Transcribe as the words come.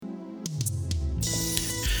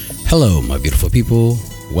Hello, my beautiful people.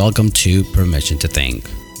 Welcome to Permission to Think.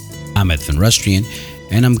 I'm Rustrian,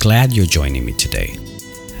 and I'm glad you're joining me today.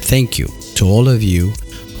 Thank you to all of you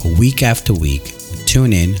who week after week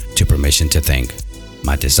tune in to Permission to Think.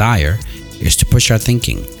 My desire is to push our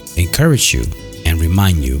thinking, encourage you, and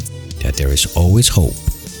remind you that there is always hope,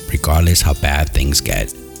 regardless how bad things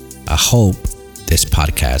get. I hope this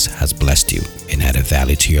podcast has blessed you and added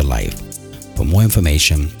value to your life. For more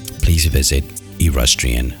information, please visit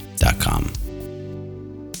Rustrian.com.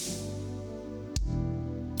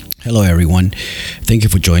 Hello, everyone. Thank you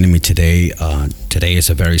for joining me today. Today is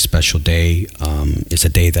a very special day. It's a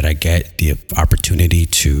day that I get the opportunity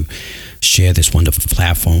to share this wonderful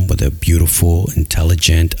platform with a beautiful,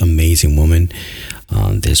 intelligent, amazing woman.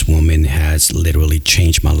 This woman has literally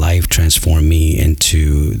changed my life, transformed me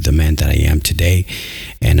into the man that I am today.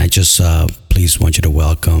 And I just please want you to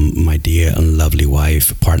welcome my dear and lovely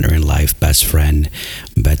wife, partner in life, best friend,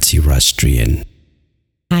 Betsy Rustrian.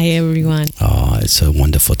 Hi, everyone. Oh, it's so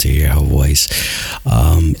wonderful to hear her voice.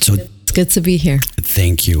 It's good to be here.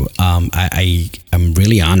 Thank you. I'm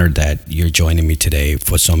really honored that you're joining me today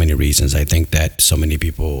for so many reasons. I think that so many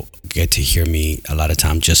people get to hear me a lot of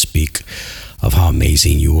times just speak of how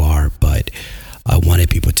amazing you are, but I wanted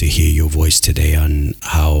people to hear your voice today on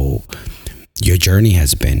how your journey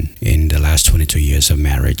has been in the last 22 years of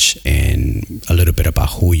marriage, and a little bit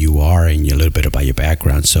about who you are and a little bit about your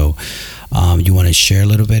background. So you want to share a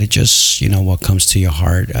little bit of just, what comes to your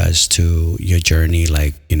heart as to your journey,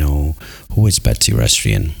 like, who is Betsy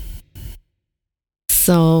Rustrian?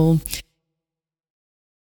 So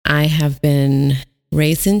I have been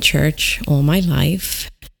raised in church all my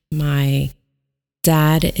life. My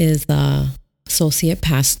dad is a associate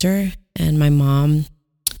pastor, and my mom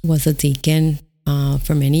was a deacon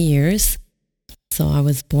for many years. So I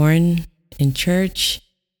was born in church,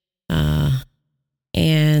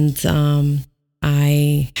 and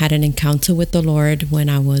I had an encounter with the Lord when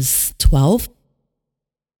I was 12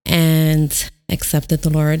 and accepted the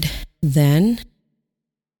Lord then.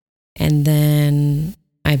 And then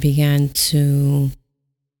I began to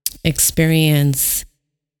experience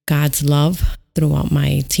God's love throughout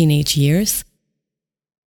my teenage years.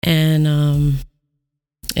 And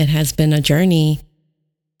it has been a journey,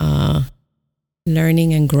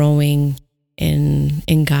 learning and growing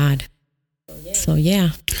in God. So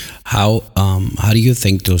yeah. How do you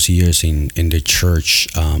think those years in the church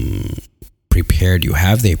prepared you?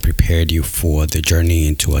 Have they prepared you for the journey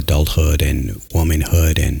into adulthood and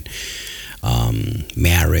womanhood and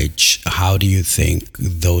marriage? How do you think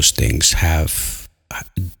those things have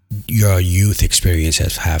your youth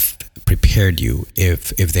experiences have prepared you,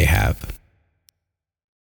 if they have?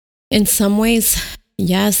 In some ways,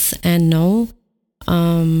 yes and no.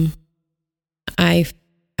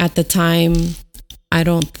 At the time, I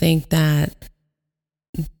don't think that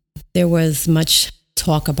there was much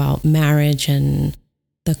talk about marriage and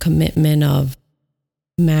the commitment of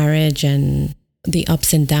marriage and the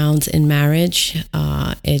ups and downs in marriage.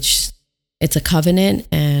 It's a covenant,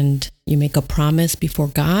 and you make a promise before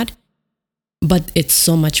God, but it's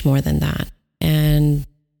so much more than that. And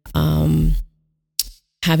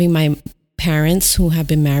having my parents who have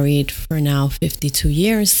been married for now 52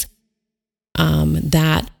 years,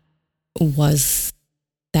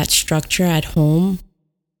 that structure at home,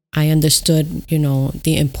 I understood,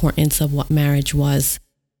 the importance of what marriage was.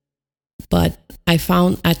 But I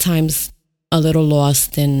found at times a little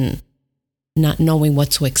lost in not knowing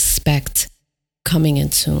what to expect coming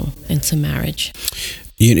into marriage.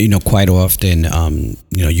 Quite often,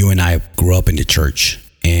 you and I grew up in the church.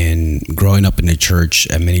 And growing up in the church,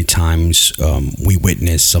 many times we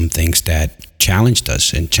witnessed some things that challenged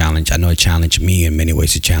us I know it challenged me in many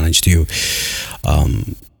ways. It challenged you.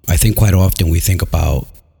 I think quite often we think about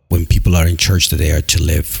when people are in church that they are to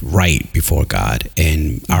live right before God.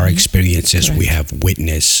 And our experiences, Correct. We have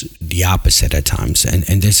witnessed the opposite at times.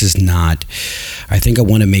 And this is not, I think I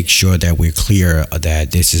want to make sure that we're clear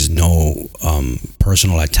that this is no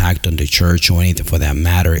personal attack on the church or anything for that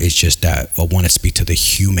matter. It's just that I want to speak to the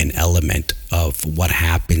human element of what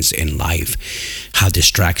happens in life, how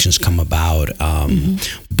distractions come about.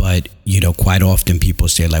 But, quite often people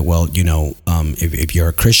say like, well, if you're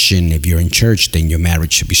a Christian, if you're in church, then your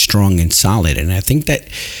marriage should be strong and solid. And I think that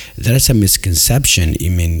is a misconception. I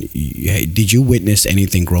mean, did you witness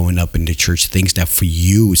anything growing up in the church, things that for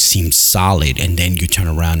you seemed solid, and then you turn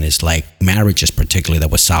around and it's like marriages particularly that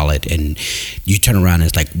was solid, and you turn around and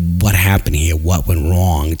it's like, what happened here? What went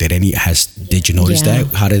wrong? Did you notice that?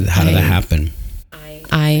 How did that happen?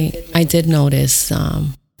 I did notice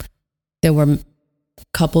there were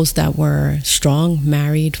couples that were strong,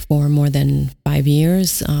 married for more than 5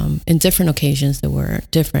 years. In different occasions, there were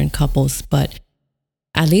different couples, but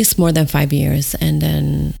at least more than 5 years. And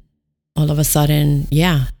then all of a sudden,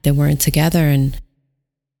 yeah, they weren't together. And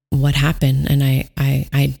what happened? And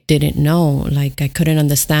I didn't know. Like, I couldn't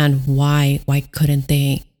understand why couldn't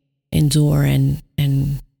they endure and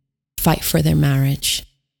fight for their marriage?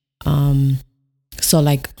 So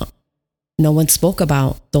like, no one spoke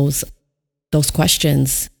about those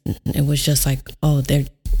questions. It was just like, oh, they're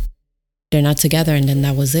not together, and then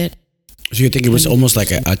that was it. So you think it was almost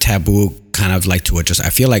like a taboo, kind of like to adjust? I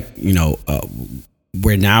feel like,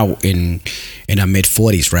 we're now in our mid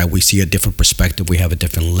 40s, right? We see a different perspective. We have a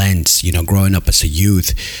different lens. Growing up as a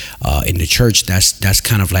youth in the church, that's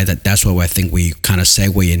kind of like that. That's why I think we kind of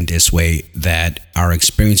segue in this way, that our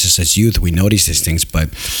experiences as youth, we notice these things, but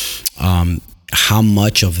how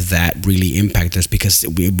much of that really impacted us, because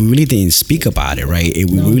we really didn't speak about it, right?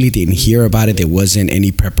 We really didn't hear about it. There wasn't any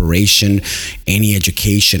preparation, any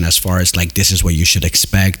education as far as like, this is what you should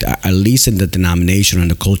expect, at least in the denomination and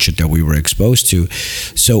the culture that we were exposed to.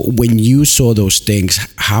 So when you saw those things,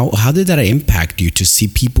 how did that impact you, to see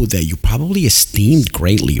people that you probably esteemed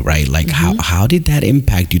greatly, right? Like, how did that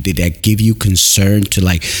impact you? Did that give you concern to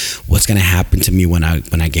like, what's going to happen to me when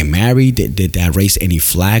I get married? Did that raise any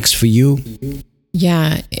flags for you?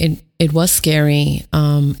 Yeah, it was scary,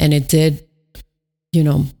 and it did,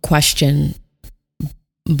 question.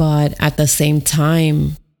 But at the same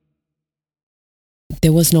time,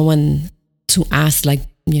 there was no one to ask, like,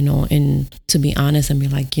 and to be honest and be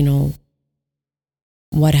like,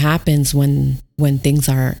 what happens when things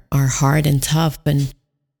are hard and tough, and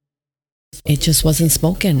it just wasn't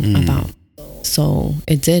spoken about. So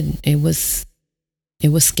it was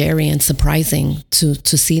scary and surprising to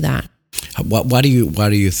see that. Why do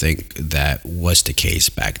you think that was the case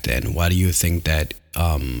back then? Why do you think that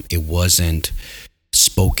it wasn't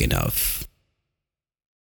spoken of?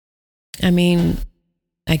 I mean,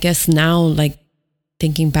 I guess now, like,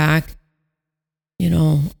 thinking back,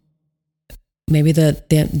 maybe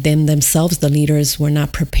them themselves, the leaders, were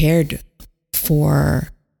not prepared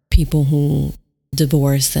for people who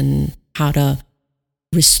divorce and how to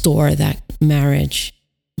restore that marriage.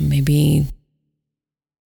 Maybe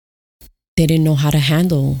they didn't know how to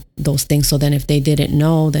handle those things. So then if they didn't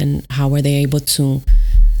know, then how were they able to,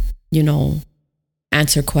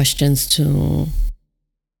 answer questions to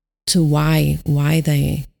why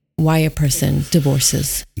a person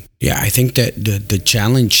divorces? Yeah, I think that the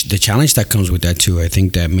challenge that comes with that too, I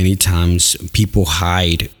think that many times people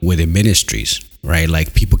hide within ministries, right?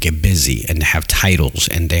 Like, people get busy and they have titles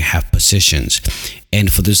and they have positions, and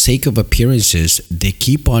for the sake of appearances, they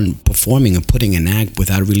keep on performing and putting an act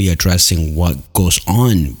without really addressing what goes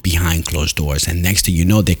on behind closed doors. And next thing you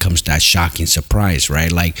know, there comes that shocking surprise, right?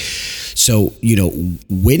 Like, so,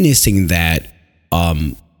 witnessing that,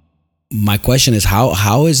 my question is,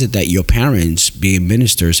 how is it that your parents, being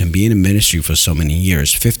ministers and being in ministry for so many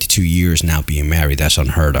years, 52 years now being married, that's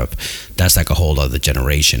unheard of. That's like a whole other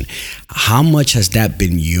generation. How much has that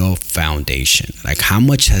been your foundation? Like, how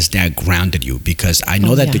much has that grounded you? Because I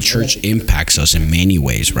know that the church impacts us in many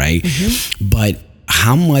ways, right? But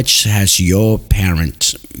how much has your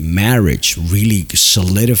parents' marriage really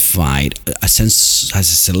solidified some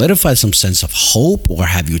sense of hope, or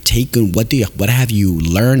have you taken what have you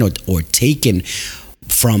learned or taken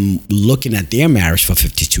from looking at their marriage for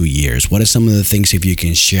 52 years? What are some of the things, if you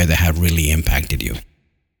can share, that have really impacted you?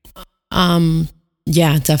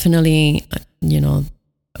 Yeah, definitely.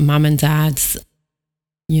 Mom and dad's,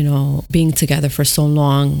 being together for so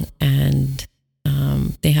long, and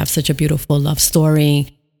they have such a beautiful love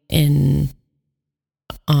story in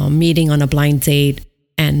meeting on a blind date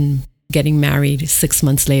and getting married 6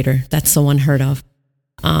 months later. That's so unheard of.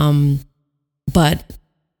 But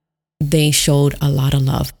they showed a lot of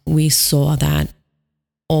love. We saw that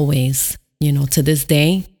always, to this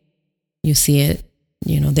day, you see it,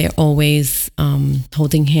 they're always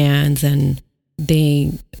holding hands, and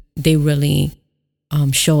they really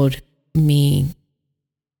showed me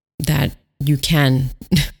that you can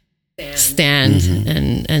stand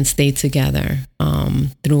and stay together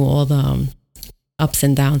through all the ups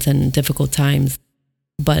and downs and difficult times,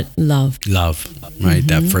 but love, right?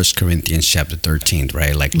 That First Corinthians chapter 13,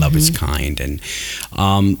 right? Like, love is kind. And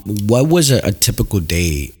what was a typical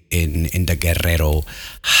day in the Guerrero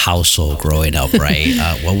household growing up, right?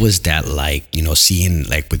 What was that like, seeing,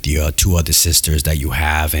 like, with your two other sisters that you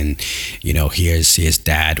have, and here's his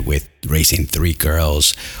dad with raising 3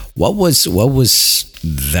 girls. What was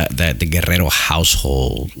the Guerrero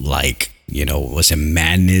household like? Was it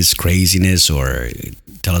madness, craziness, or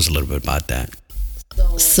tell us a little bit about that?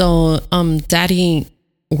 So, Daddy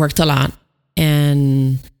worked a lot,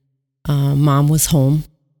 and Mom was home,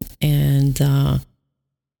 and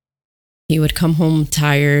he would come home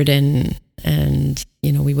tired, and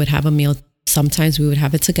we would have a meal. Sometimes we would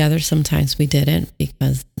have it together. Sometimes we didn't,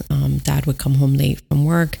 because Dad would come home late from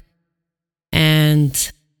work,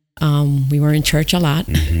 and we were in church a lot.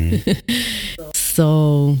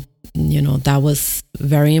 So, that was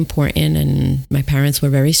very important, and my parents were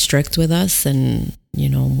very strict with us, and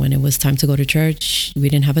when it was time to go to church, we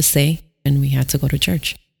didn't have a say, and we had to go to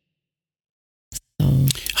church. So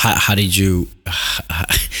How did you?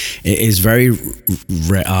 It's very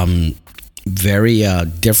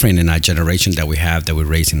different in our generation that we're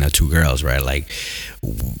raising our two girls, right? Like,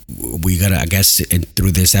 we gotta, I guess,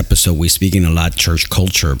 through this episode, we're speaking a lot church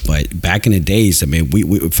culture, but back in the days, I mean,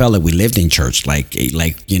 we felt like we lived in church, like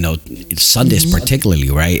Sundays particularly,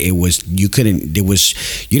 right? It was, you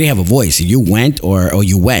didn't have a voice. You went or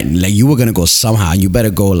you went, like, you were gonna go somehow, and you better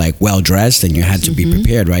go like well dressed, and you had to be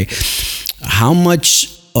prepared, right? How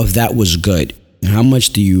much of that was good? How much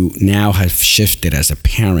do you now have shifted as a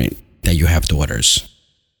parent that you have daughters?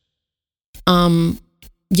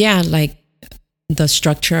 Yeah, like the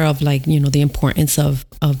structure of, like, the importance of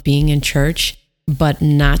being in church, but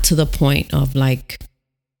not to the point of like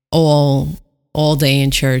all day in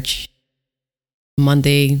church,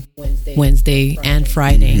 Monday, Wednesday and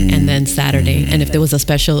Friday, and then Saturday. And if there was a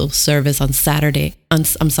special service on Saturday,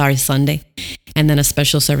 Sunday, and then a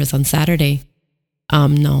special service on Saturday,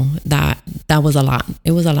 no, that was a lot.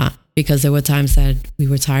 It was a lot, because there were times that we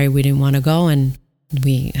were tired, we didn't want to go, and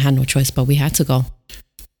we had no choice, but we had to go.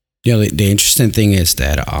 The interesting thing is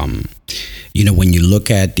that, when you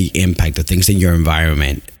look at the impact, the things in your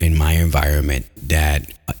environment, in my environment,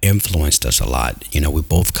 that influenced us a lot. We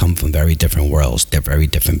both come from very different worlds, they're very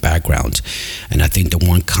different backgrounds. And I think the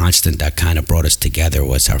one constant that kind of brought us together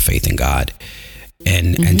was our faith in God.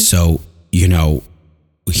 And so,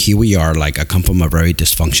 here we are, like, I come from a very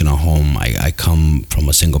dysfunctional home. I come from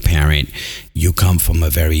a single parent. You come from a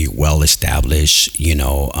very well-established,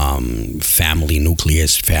 family,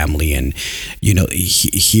 nucleus family. And,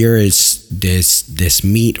 here is this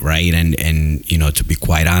meet, right? And to be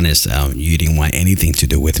quite honest, you didn't want anything to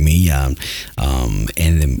do with me. And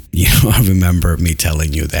then, I remember me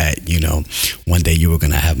telling you that, one day you were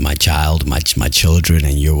going to have my children,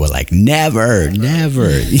 and you were like, never,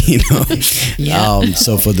 Yeah.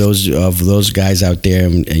 So for those guys out there,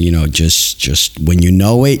 just when you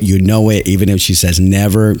know it, even if she says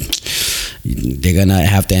never, they're gonna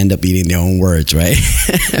have to end up eating their own words, right?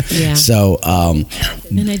 Yeah. So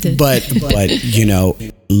and I did. but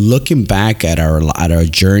looking back at our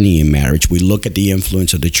journey in marriage, we look at the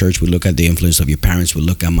influence of the church, we look at the influence of your parents, we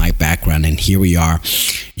look at my background, and here we are,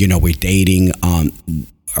 we're dating.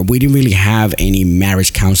 We didn't really have any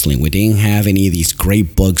marriage counseling. We didn't have any of these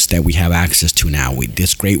great books that we have access to now with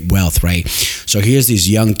this great wealth, right? So here's these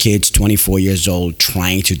young kids, 24 years old,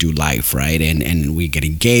 trying to do life, right? And we get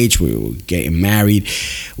engaged, we're getting married.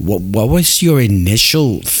 What was your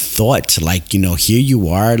initial thoughts? Like, here you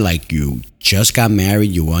are, like, you just got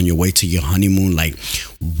married, you're on your way to your honeymoon. Like,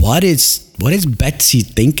 what is Betsy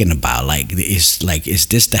thinking about? Like, is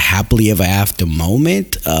this the happily ever after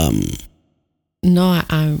moment? No,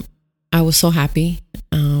 I was so happy.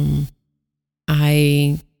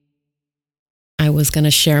 I was gonna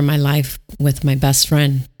share my life with my best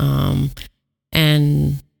friend,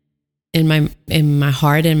 and in my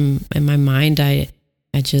heart and in my mind, I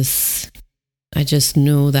just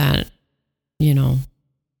knew that we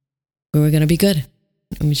were gonna be good.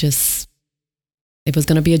 It was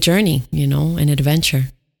gonna be a journey, an adventure.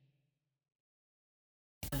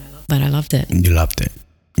 But I loved it. You loved it.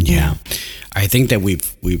 Yeah. I think that we've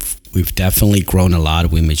definitely grown a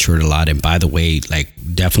lot. We matured a lot. And by the way, like,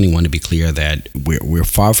 definitely want to be clear that we're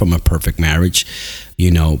far from a perfect marriage,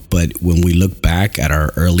 but when we look back at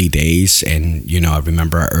our early days, and I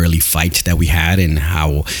remember our early fights that we had, and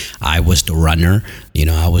how I was the runner.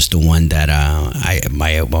 I was the one that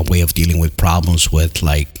my way of dealing with problems with,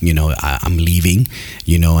 like, I'm leaving,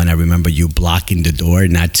 and I remember you blocking the door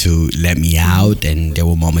not to let me out, and there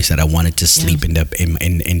were moments that I wanted to sleep in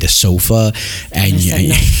the sofa, and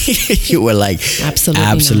you were like,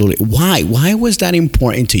 absolutely. Why was that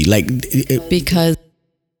important to you? Like, because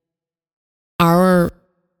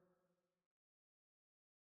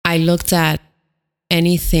I looked at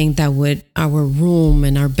anything that our room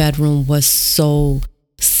and our bedroom was so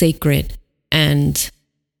sacred and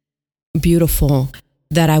beautiful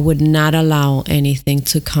that I would not allow anything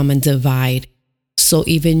to come and divide. So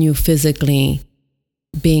even you physically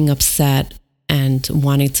being upset and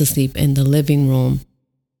wanting to sleep in the living room,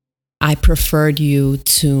 I preferred you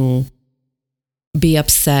to be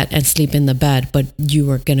upset and sleep in the bed, but you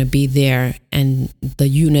were going to be there. And the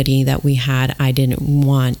unity that we had, I didn't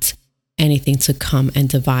want anything to come and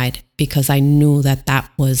divide, because I knew that that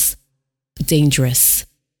was dangerous.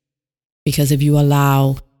 Because if you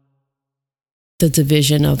allow the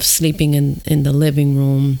division of sleeping in the living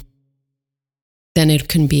room, then it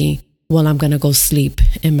can be, well, I'm going to go sleep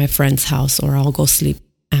in my friend's house, or I'll go sleep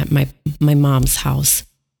at my mom's house.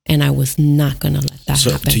 And I was not going to let that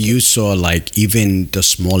happen. So to you, saw like even the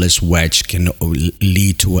smallest wedge can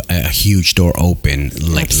lead to a huge door open,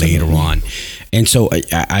 like Absolutely. later on. And so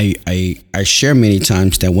I share many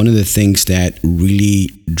times that one of the things that really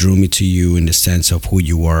drew me to you in the sense of who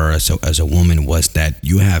you were as a woman was that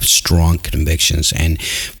you have strong convictions. And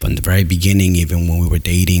from the very beginning, even when we were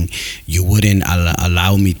dating, you wouldn't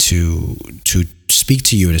allow me to speak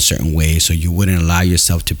to you in a certain way, so you wouldn't allow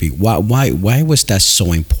yourself to be. Why was that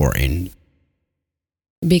so important?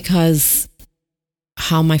 Because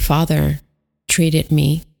how my father treated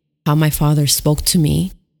me, how my father spoke to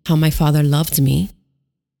me, how my father loved me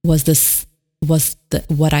was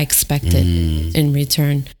what I expected in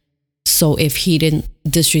return. So if he didn't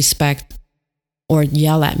disrespect or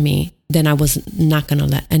yell at me, then I was not going to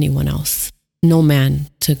let anyone else, no man,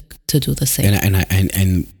 to do the same.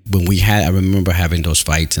 And when I remember having those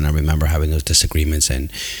fights, and I remember having those disagreements, and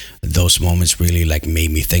those moments really like made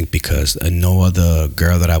me think, because no other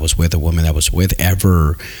girl that I was with, a woman I was with,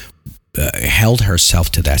 ever held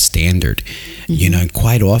herself to that standard. Mm-hmm. And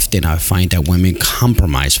quite often I find that women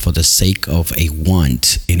compromise for the sake of a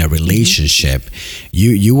want in a relationship.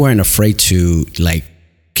 Mm-hmm. You weren't afraid to like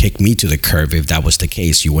kick me to the curb if that was the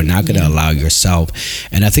case. You were not going to allow yourself.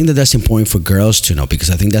 And I think that that's important for girls to know, because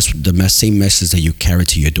I think that's the same message that you carry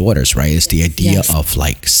to your daughters, right? It's the idea of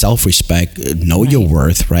like self-respect, know your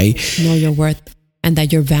worth, right? Know your worth, and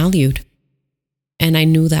that you're valued. And I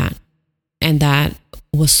knew that. And that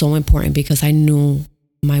was so important, because I knew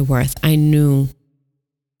my worth. I knew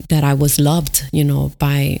that I was loved,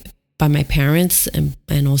 by my parents and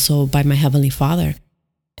also by my Heavenly Father.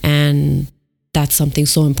 And that's something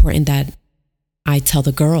so important that I tell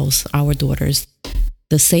the girls, our daughters,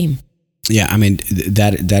 the same. Yeah, I mean,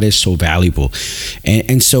 that is so valuable.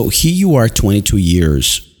 And so here you are 22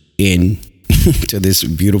 years in to this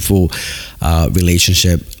beautiful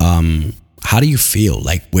relationship. How do you feel?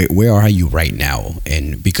 Like, where are you right now?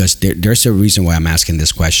 And because there's a reason why I'm asking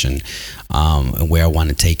this question, and where I want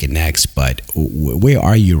to take it next. But where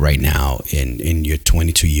are you right now in your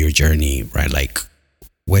 22-year journey, right? Like,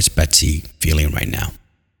 where's Betsy feeling right now?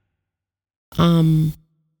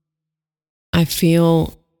 I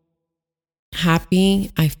feel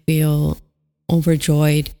happy. I feel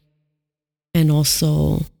overjoyed, and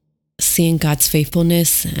also seeing God's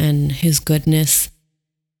faithfulness and His goodness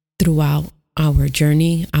throughout our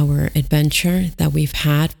journey, our adventure that we've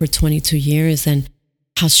had for 22 years, and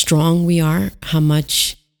how strong we are, how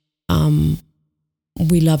much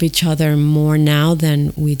we love each other more now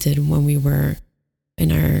than we did when we were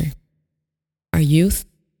in our youth.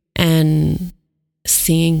 And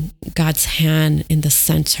seeing God's hand in the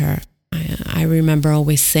center. I remember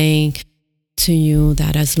always saying to you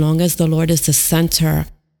that as long as the Lord is the center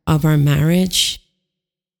of our marriage,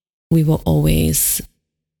 we will always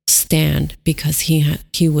stand, because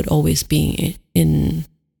he would always be in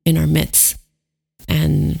our midst.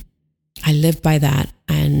 And I live by that,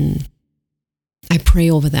 and I pray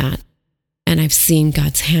over that. And I've seen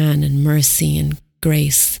God's hand and mercy and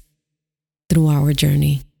grace through our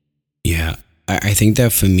journey. Yeah, I think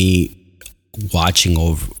that for me, watching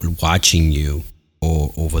you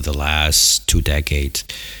over the last 2 decades,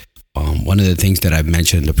 one of the things that I've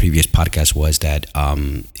mentioned in the previous podcast was that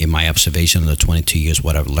in my observation of the 22 years,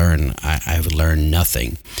 what I've learned, I've learned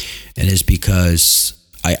nothing. And it's because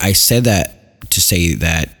I said that to say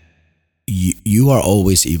that you are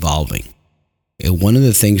always evolving. And one of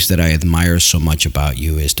the things that I admire so much about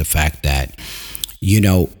you is the fact that,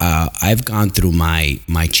 I've gone through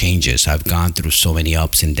my changes. I've gone through so many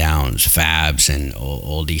ups and downs, fabs, and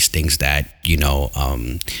all these things that,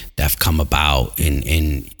 that have come about.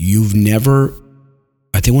 And you've never,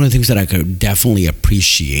 I think one of the things that I could definitely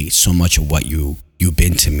appreciate so much of what you've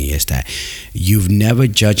been to me is that you've never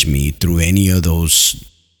judged me through any of those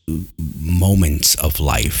moments of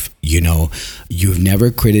life. You've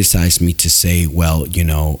never criticized me to say, well,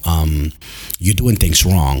 you're doing things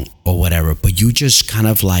wrong or whatever, but you just kind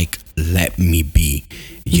of like let me be.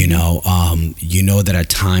 That at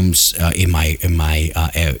times in my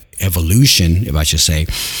evolution, if I should say,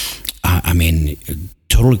 I mean,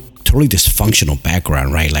 totally dysfunctional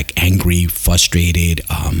background, right? Like angry, frustrated,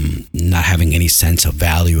 not having any sense of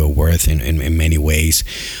value or worth in many ways.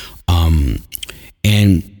 And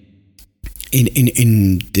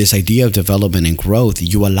in this idea of development and growth,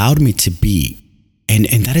 you allowed me to be, and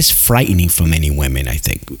that is frightening for many women, I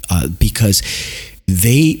think, because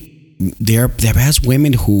there has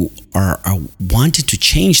women who are wanted to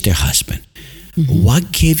change their husband. Mm-hmm.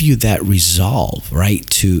 What gave you that resolve, right?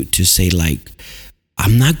 To say, like,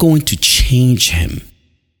 I'm not going to change him.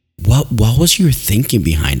 What was your thinking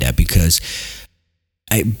behind that? Because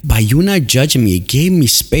by you not judging me, it gave me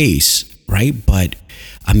space, right? But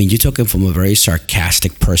I mean, you're talking from a very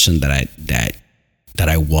sarcastic person that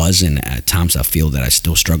I was, and at times I feel that I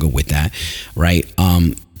still struggle with that, right?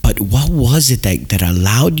 But what was it that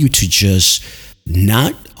allowed you to just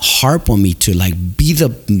not harp on me, to like be the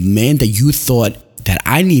man that you thought that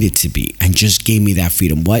I needed to be, and just gave me that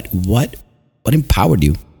freedom? What empowered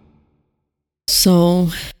you? So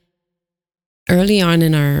early on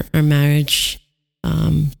in our marriage,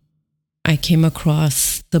 I came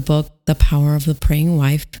across the book, The Power of the Praying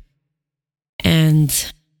Wife.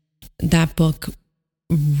 And that book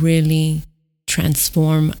really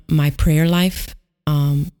transformed my prayer life.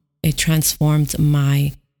 It transformed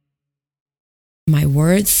my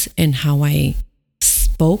words and how I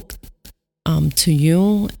spoke to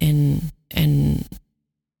you, and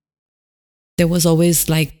there was always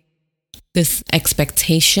like this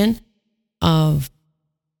expectation of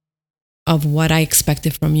what I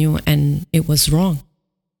expected from you, and it was wrong.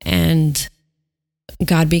 And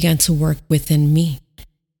God began to work within me,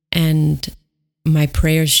 and my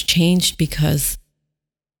prayers changed, because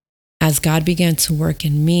as God began to work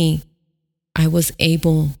in me, I was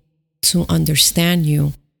able to understand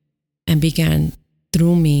you, and began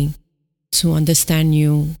through me to understand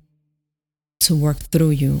you, to work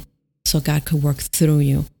through you, so God could work through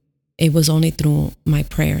you. It was only through my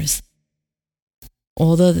prayers.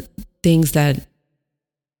 All the things that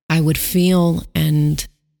I would feel and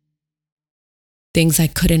things I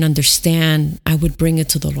couldn't understand, I would bring it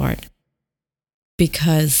to the Lord,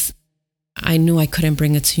 because I knew I couldn't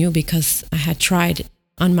bring it to you, because I had tried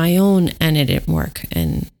on my own and it didn't work.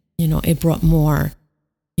 And, it brought more,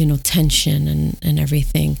 tension and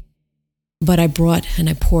everything. But I brought and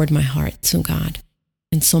I poured my heart to God.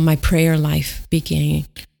 And so my prayer life began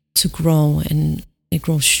to grow, and it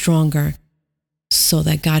grows stronger, so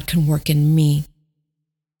that God can work in me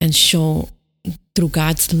and show through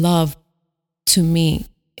God's love to me,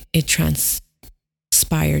 it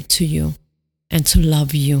transpired to you, and to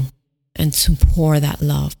love you, and to pour that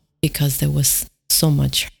love, because there was so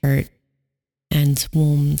much hurt and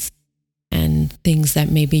wounds and things that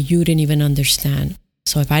maybe you didn't even understand.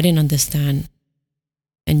 So if I didn't understand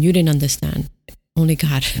and you didn't understand, only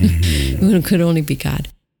God, it could only be God.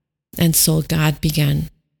 And so God began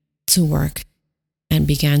to work, and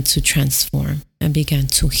began to transform, and began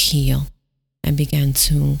to heal, and began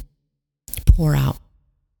to pour out.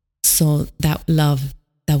 So that love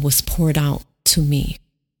that was poured out to me,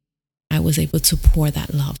 I was able to pour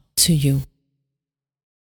that love to you.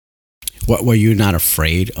 What, were you not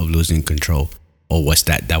afraid of losing control? Or was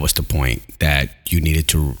that was the point, that you needed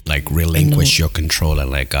to like relinquish your control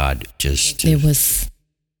and let God just... It was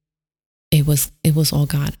all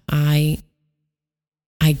God. I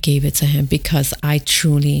gave it to him, because I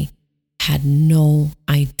truly had no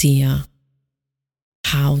idea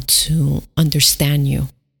how to understand you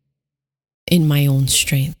in my own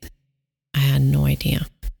strength. I had no idea.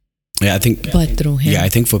 Yeah, I think... But through him. Yeah, I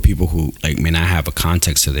think for people who like may not have a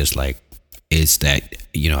context to this, like, is that,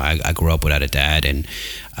 I grew up without a dad, and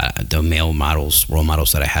the role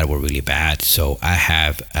models that I had were really bad. So I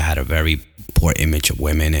had a very poor image of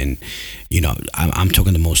women, and I'm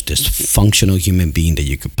talking the most dysfunctional human being that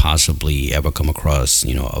you could possibly ever come across,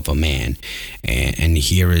 of a man. And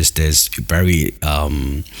here is this very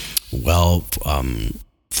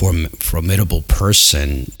formidable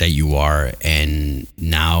person that you are, and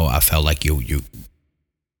now I felt like you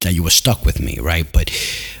were stuck with me, right?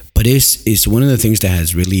 But it's one of the things that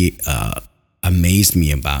has really amazed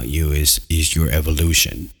me about you is your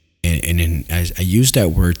evolution, and I use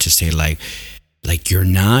that word to say like you're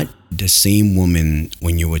not the same woman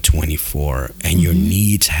when you were 24, and your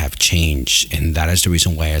needs have changed, and that is the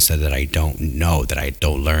reason why I said that I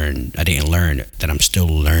didn't learn, that I'm still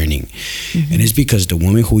learning. And it's because the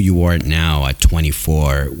woman who you are now at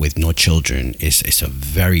 24 with no children is a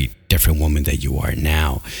very different woman that you are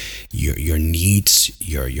now. Your needs,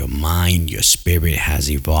 your mind, your spirit has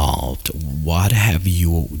evolved. What have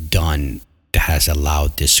you done that has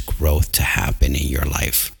allowed this growth to happen in your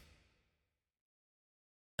life?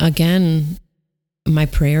 again, my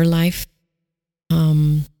prayer life,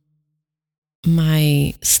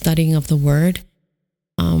 my studying of the word,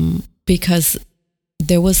 because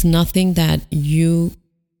there was nothing that you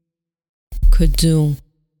could do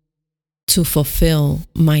to fulfill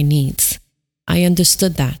my needs. I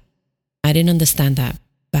understood that. I didn't understand that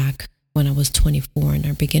back when I was 24 in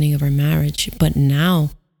our beginning of our marriage. But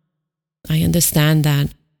now I understand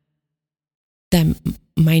that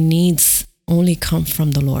my needs only come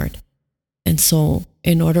from the Lord. And so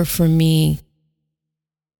in order for me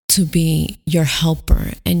to be your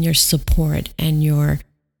helper and your support and your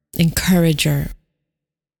encourager,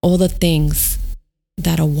 all the things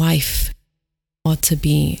that a wife ought to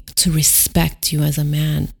be, to respect you as a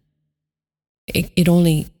man, it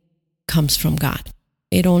only comes from God.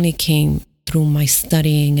 It only came through my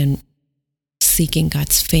studying and seeking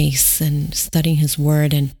God's face and studying his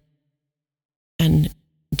word and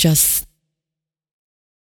just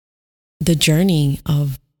the journey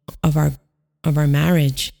of our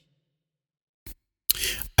marriage.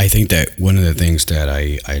 I think that one of the things that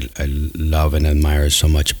I love and admire so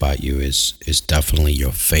much about you is definitely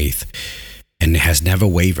your faith, and it has never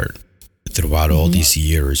wavered throughout all these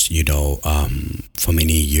years. For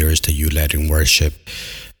many years that you led in worship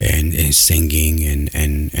and singing,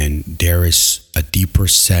 and there is a deeper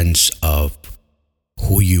sense of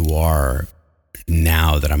who you are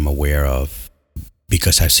now that I'm aware of,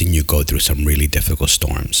 because I've seen you go through some really difficult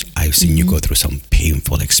storms. I've seen you go through some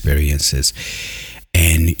painful experiences,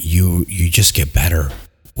 and you just get better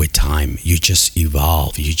with time. You just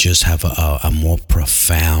evolve. You just have a more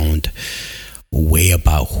profound way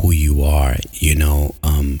about who you are,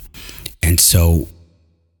 and so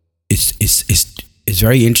it's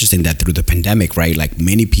very interesting that through the pandemic, right, like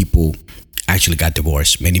many people actually got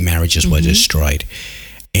divorced, many marriages were destroyed.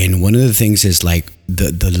 And one of the things is like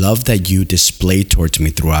the love that you displayed towards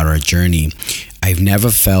me throughout our journey, I've never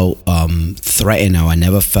felt threatened, or I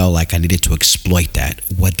never felt like I needed to exploit that.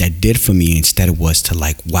 What that did for me instead was to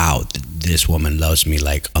like, wow, this woman loves me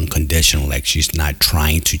like unconditional. Like she's not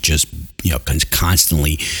trying to just,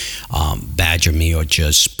 constantly badger me or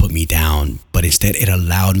just put me down. But instead it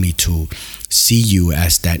allowed me to see you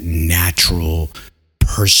as that natural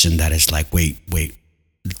person that is like, wait,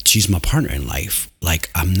 she's my partner in life. Like,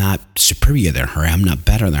 I'm not superior than her. I'm not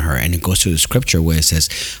better than her. And it goes to the scripture where it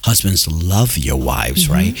says, husbands, love your wives,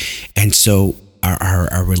 right? And so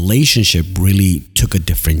our relationship really took a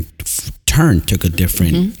different turn, took a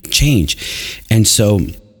different change. And so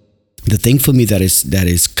the thing for me that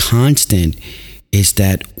is constant is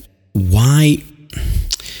that why?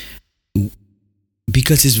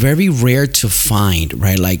 Because it's very rare to find,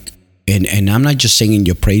 right? Like, and I'm not just singing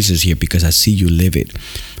your praises here because I see you live it,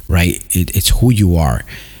 right? It's who you are.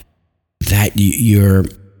 That you're,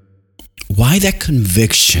 why that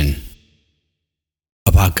conviction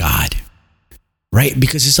about God, right?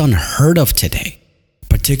 Because it's unheard of today,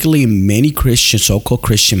 particularly in many Christian, so-called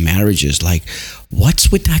Christian marriages. Like,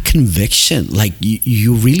 what's with that conviction? Like,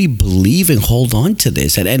 you really believe and hold on to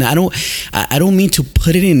this, and I don't mean to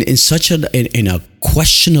put it in such in a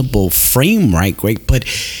questionable frame, right? Great, but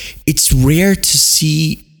it's rare to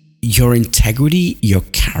see your integrity, your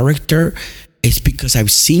character. It's because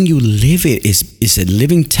I've seen you live it. It's a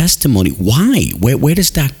living testimony. Why? Where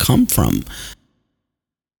does that come from?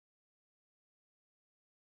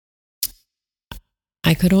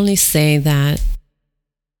 I could only say that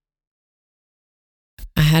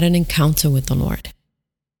I had an encounter with the Lord.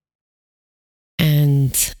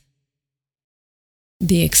 And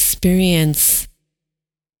the experience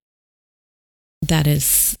that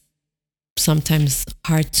is sometimes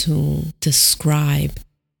hard to describe,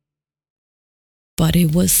 but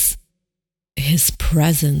it was his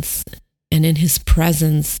presence. And in his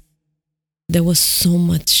presence, there was so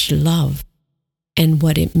much love. And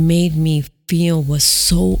what it made me feel was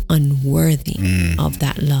so unworthy of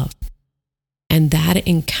that love. And that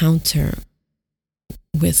encounter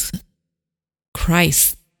with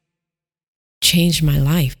Christ changed my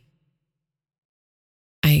life.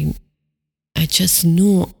 I just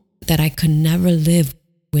knew that I could never live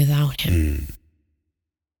without him.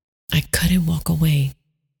 I couldn't walk away.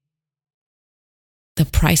 The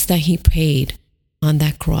price that he paid on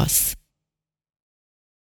that cross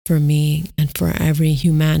for me and for every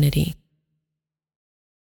humanity,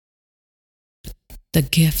 the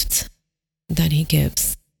gift that he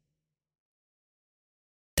gives,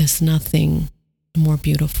 there's nothing more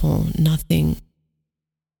beautiful, nothing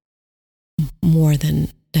more than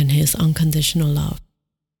his unconditional love.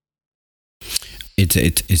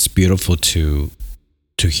 It's beautiful to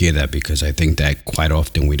hear that, because I think that quite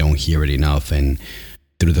often we don't hear it enough. And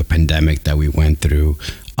through the pandemic that we went through,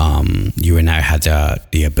 You and I had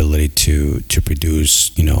the ability to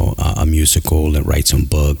produce, a musical and write some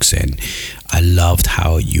books, and I loved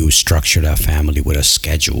how you structured our family with a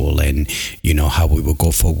schedule, and how we would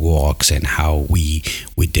go for walks, and how we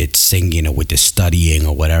did singing or we did studying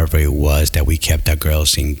or whatever it was, that we kept our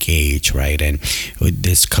girls engaged, right? And with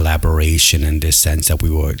this collaboration and this sense that we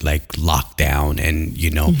were like locked down, and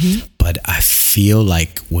but I feel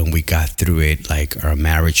like when we got through it, like our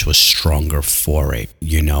marriage was stronger for it.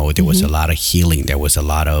 There was a lot of healing. There was a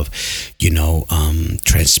lot of,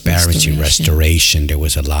 transparency, restoration. There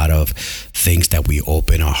was a lot of things that we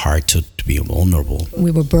opened our heart to be vulnerable. We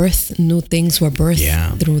were birthed, new things were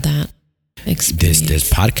birthed through that experience. This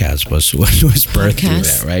podcast was birthed through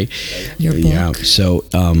that, right? Your book. Yeah. So,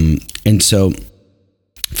 and so,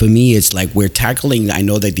 for me, it's like we're tackling, I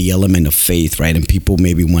know that the element of faith, right? And people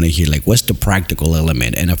maybe want to hear, like, what's the practical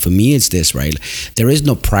element? And for me, it's this, right? There is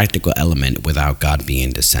no practical element without God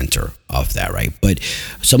being the center of that, right? But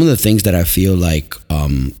some of the things that I feel like,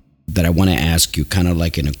 that I want to ask you, kind of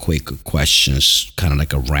like in a quick questions, kind of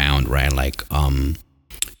like a round, right? Like,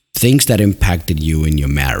 things that impacted you in your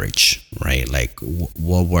marriage, right? Like,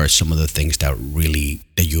 what were some of the things that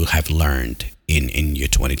you have learned in your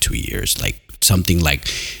 22 years? Like, something like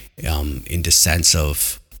in the sense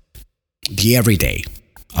of the everyday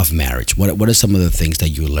of marriage. What are some of the things that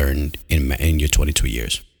you learned in your 22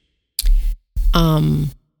 years? I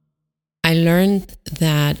learned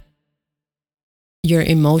that your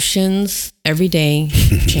emotions every day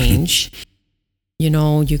change.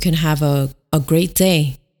 You can have a great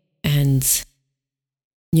day and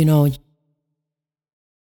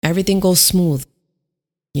everything goes smooth.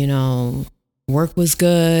 Work was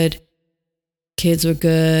good. Kids were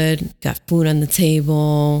good, got food on the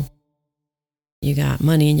table, you got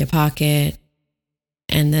money in your pocket,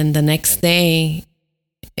 and then the next day,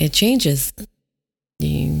 it changes.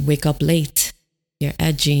 You wake up late, you're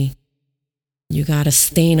edgy, you got a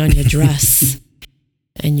stain on your dress,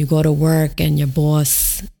 and you go to work and your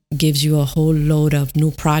boss gives you a whole load of new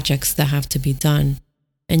projects that have to be done,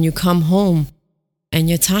 and you come home and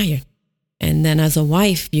you're tired. And then as a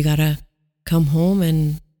wife, you gotta come home,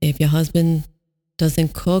 and if your husband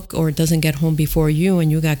doesn't cook or doesn't get home before you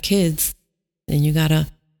and you got kids, then you gotta,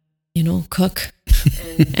 cook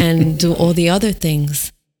and do all the other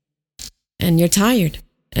things. And you're tired.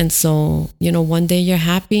 And so, one day you're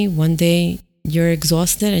happy, one day you're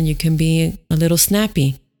exhausted, and you can be a little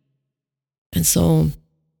snappy. And so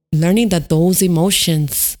learning that those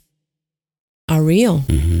emotions are real.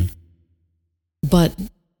 But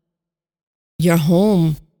your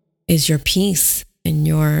home is your peace and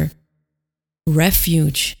your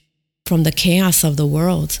refuge from the chaos of the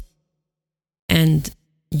world. And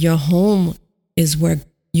your home is where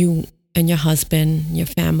you and your husband, your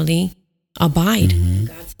family abide.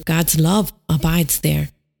 God's love abides there.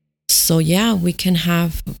 So yeah, we can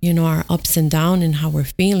have, our ups and downs and how we're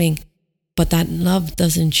feeling, but that love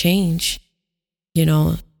doesn't change.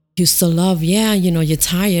 You still love, you're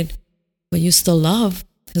tired, but you still love,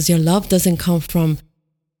 because your love doesn't come from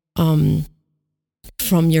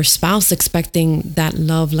your spouse expecting that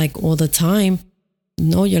love like all the time.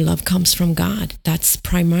 No, your love comes from God. That's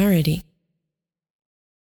priority.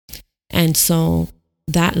 And so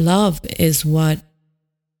that love is what,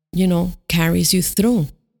 carries you through,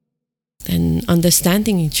 and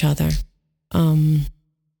understanding each other,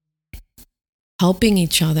 helping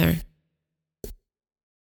each other,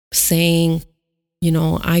 saying,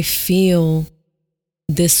 I feel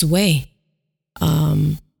this way.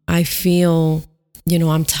 I feel,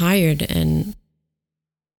 I'm tired, and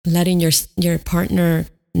letting your partner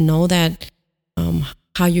know that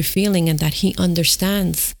how you're feeling, and that he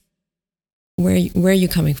understands where you're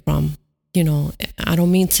coming from. I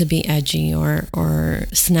don't mean to be edgy or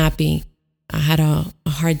snappy. I had a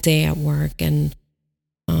hard day at work, and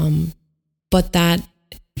but that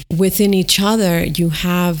within each other you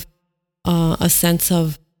have a sense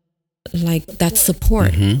of like that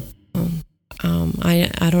support.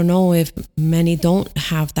 I don't know if many don't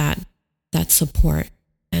have that support,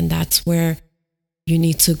 and that's where you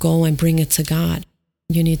need to go and bring it to God.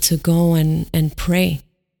 You need to go and pray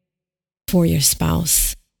for your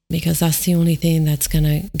spouse, because that's the only thing that's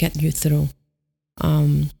gonna get you through.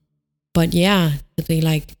 But yeah, to be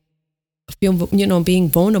like, being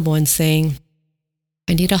vulnerable and saying,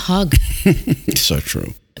 I need a hug. So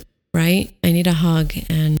true. Right? I need a hug.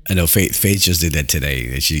 And I know Faith just did that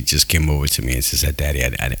today. She just came over to me and she said, Daddy,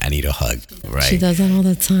 I need a hug. Right? She does that all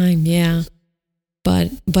the time. Yeah.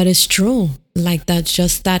 But it's true. Like that's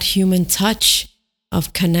just that human touch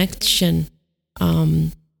of connection,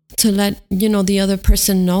 to let, the other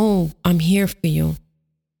person know I'm here for you.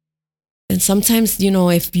 And sometimes,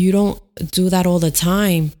 if you don't do that all the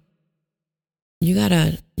time, you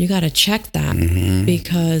gotta check that,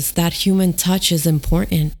 because that human touch is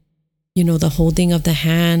important. The holding of the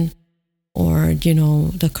hand, or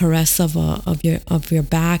the caress of your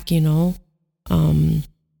back,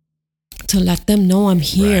 to let them know I'm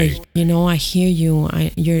here. Right. I hear you.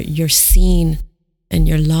 You're seen and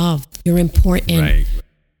you're loved. You're important.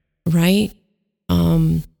 Right.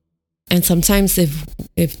 And sometimes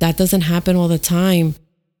if that doesn't happen all the time,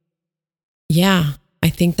 I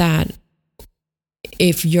think that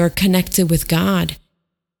if you're connected with God,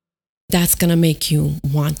 that's going to make you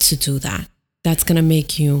want to do that. That's going to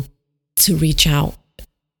make you to reach out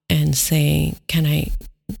and say, can I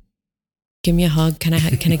give me a hug? Can I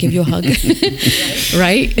give you a hug?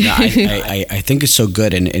 Right? No, I think it's so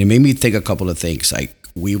good. And it made me think a couple of things. Like,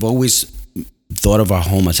 we've always thought of our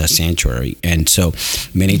home as a sanctuary, and so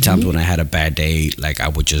many times when I had a bad day, like, I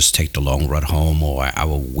would just take the long road home, or I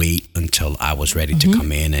would wait until I was ready to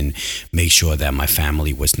come in and make sure that my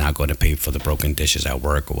family was not going to pay for the broken dishes at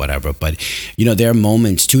work or whatever. But there are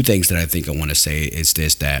moments. Two things that I think I want to say is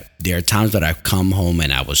this: that there are times that I've come home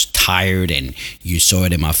and I was tired, and you saw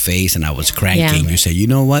it in my face, and I was cranky. And you say, you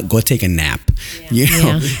know what, go take a nap.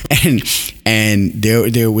 And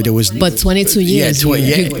there was. But 22 years,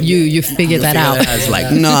 you figured that out. I was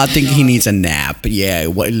like, no, I think he needs a nap. Yeah,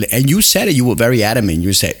 and you said it. You were very adamant.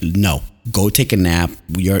 You said, no, go take a nap.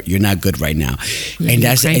 You're not good right now. And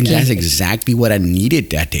that's exactly what I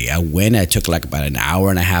needed that day. I took like about an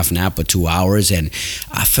hour and a half nap, or 2 hours, and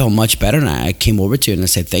I felt much better. And I came over to you and I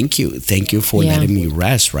said, thank you for letting me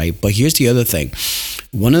rest. Right. But here's the other thing.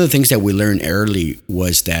 One of the things that we learned early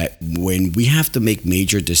was that when we have to make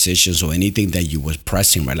major decisions or anything that you was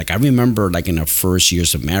pressing, right? Like, I remember, like, in our first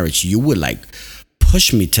years of marriage, you would like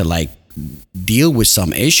push me to like deal with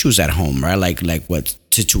some issues at home, right? Like what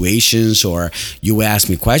situations, or you would ask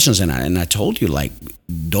me questions, and I told you, like,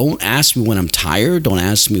 don't ask me when I'm tired, don't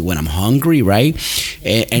ask me when I'm hungry, right?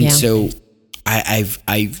 And so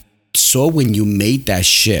I saw when you made that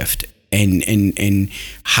shift. And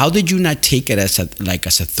how did you not take it as a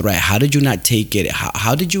threat? How did you not take it?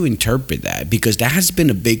 How did you interpret that? Because that has been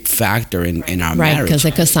a big factor in our marriage. Right, because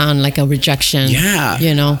it could sound like a rejection.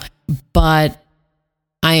 Yeah. But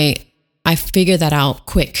I figured that out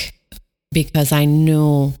quick, because I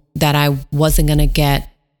knew that I wasn't gonna get,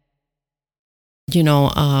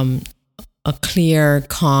 a clear,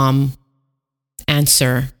 calm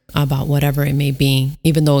answer about whatever it may be,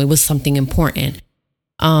 even though it was something important.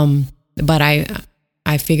 But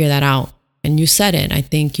I figured that out, and you said it. I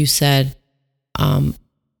think you said,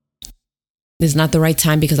 it's not the right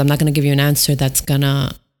time, because I'm not going to give you an answer that's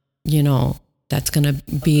gonna, that's gonna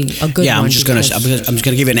be a good one. I'm just gonna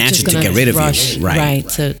give you an answer to get rid of you, right?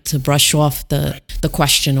 To brush off the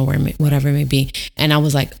question, or whatever it may be. And I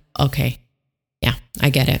was like, okay, yeah, I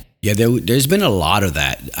get it. Yeah, there's been a lot of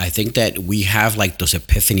that. I think that we have like those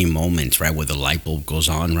epiphany moments, right, where the light bulb goes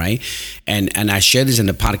on, right? And I shared this in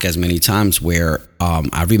the podcast many times, where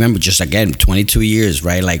I remember, just again, 22 years,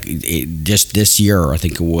 right? Like, just this year, I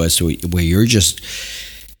think it was, where you're just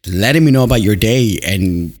letting me know about your day,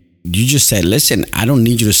 and you just said, listen, I don't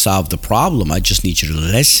need you to solve the problem. I just need you to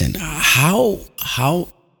listen. How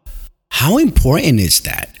important is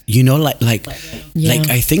that? Like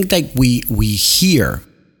I think that we hear.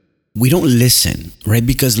 We don't listen, right?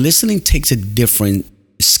 Because listening takes a different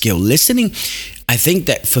skill. Listening, I think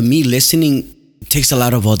that for me, listening takes a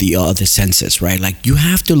lot of all the other senses, right? Like, you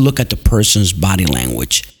have to look at the person's body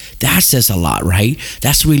language. That says a lot, right?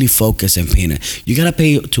 That's really focus and paying. You got to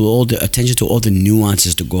pay attention to all the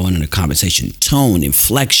nuances to go on in a conversation. Tone,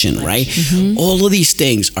 inflection, right? All of these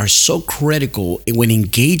things are so critical when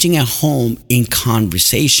engaging at home in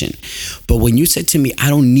conversation. But when you said to me, I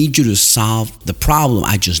don't need you to solve the problem,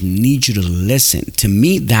 I just need you to listen. To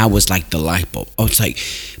me, that was like the light bulb. I was like,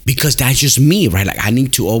 because that's just me, right? Like, I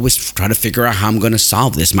need to always try to figure out how I'm going to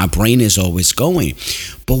solve this. My brain is always going.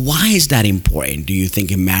 But why is that important, do you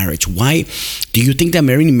think, in marriage? Why do you think that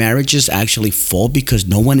many marriages actually fall because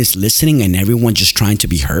no one is listening and everyone just trying to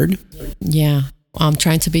be heard? Yeah,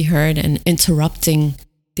 trying to be heard and interrupting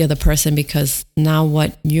the other person, because now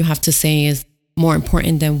what you have to say is more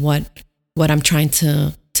important than what I'm trying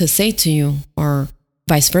to say to you, or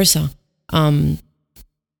vice versa.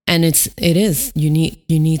 And it is you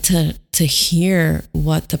need to hear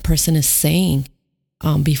what the person is saying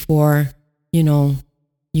before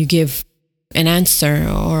you give an answer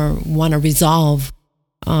or want to resolve.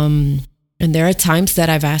 And there are times that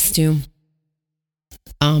I've asked you,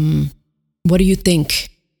 what do you think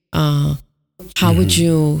how would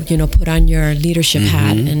you, put on your leadership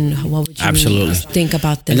hat, and what would you Absolutely. think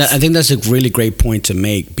about this? And I think that's a really great point to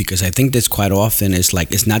make, because I think this quite often is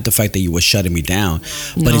like, it's not the fact that you were shutting me down,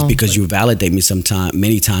 but it's because you validate me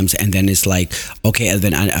many times, and then it's like, okay, and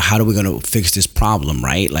then how are we going to fix this problem,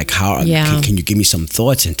 right? Like, how can you give me some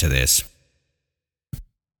thoughts into this?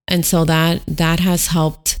 And so that has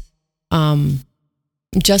helped,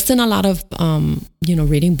 just in a lot of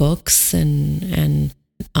reading books and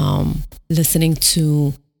listening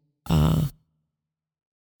to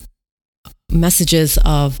messages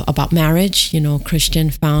about marriage,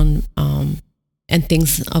 Christian found, and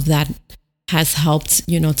things of that has helped,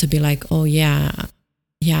 to be like, oh yeah,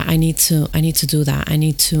 I need to do that. I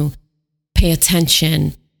need to pay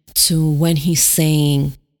attention to when he's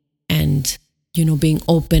saying, and being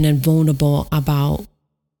open and vulnerable about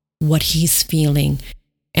what he's feeling.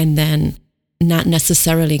 And then not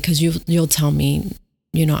necessarily, because you'll tell me,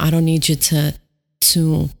 I don't need you to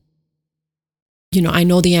I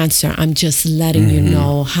know the answer. I'm just letting you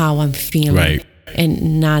know how I'm feeling. Right.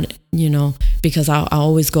 And not, because I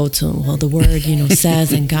always go to, well, the word,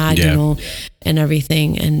 says, and God, and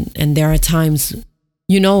everything. And there are times,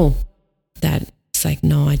 that it's like,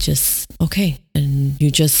 no, okay. And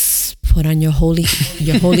you just put on your holy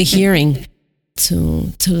hearing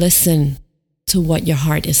to listen to what your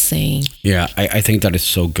heart is saying. Yeah, I think that is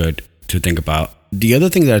so good to think about. The other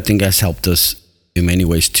thing that I think has helped us in many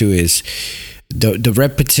ways too is the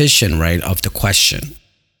repetition, right, of the question,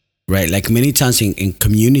 right? Like many times in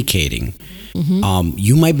communicating,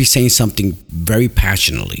 you might be saying something very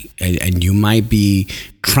passionately, and you might be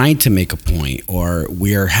trying to make a point, or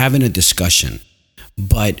we're having a discussion.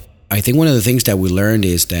 But I think one of the things that we learned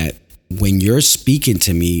is that when you're speaking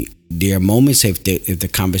to me, there are moments if the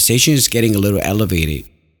conversation is getting a little elevated,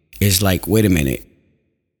 it's like, wait a minute,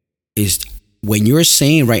 is when you're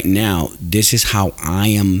saying right now, this is how I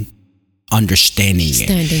am understanding it.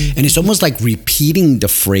 And it's almost like repeating the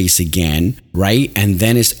phrase again, right? And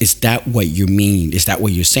then is that what you mean? Is that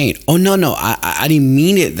what you're saying? Oh, no, I didn't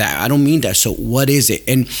mean it that. I don't mean that. So what is it?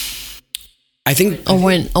 And I think... Or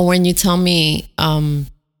when you tell me,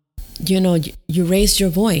 you raised your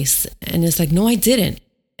voice, and it's like, no, I didn't.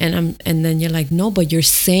 And then you're like, no, but you're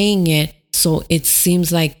saying it. So it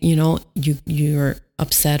seems like, you're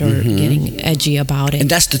upset or getting edgy about it. And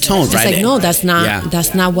that's the tone, right? It's like, no, that's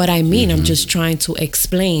not what I mean. I'm just trying to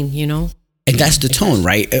explain, And that's the tone,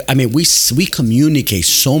 right? I mean, we communicate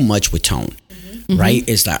so much with tone, right?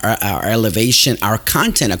 It's like our elevation, our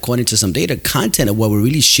content, according to some data, content of what we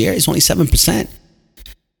really share is only 7%.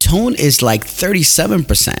 Tone is like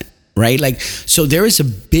 37%, right? Like, so there is a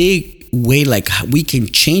big way like we can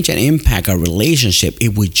change and impact our relationship.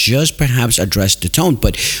 It would just perhaps address the tone,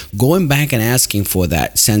 but going back and asking for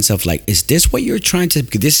that sense of like, is this what you're trying to,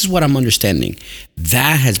 because this is what I'm understanding.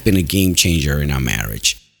 That has been a game changer in our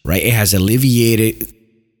marriage, right? It has alleviated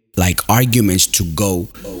like arguments to go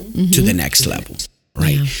to the next level,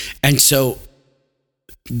 right? Yeah. And so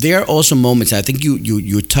there are also moments, I think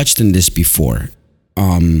you touched on this before,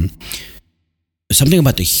 something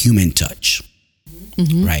about the human touch.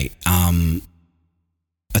 Right. I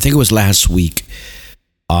think it was last week.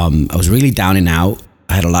 I was really down and out.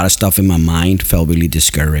 I had a lot of stuff in my mind, felt really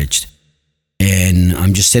discouraged. And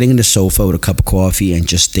I'm just sitting in the sofa with a cup of coffee and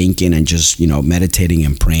just thinking and just, meditating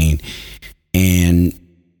and praying. And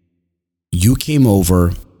you came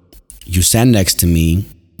over, you sat next to me,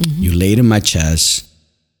 you laid in my chest,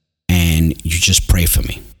 and you just prayed for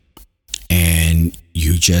me. And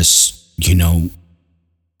you just,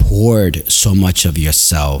 poured so much of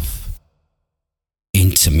yourself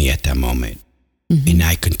into me at that moment. And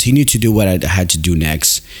I continued to do what I had to do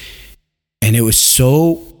next. And it was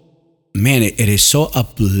so, man, it is so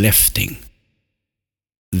uplifting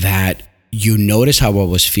that you notice how I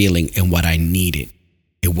was feeling and what I needed.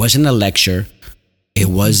 It wasn't a lecture. It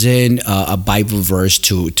wasn't a Bible verse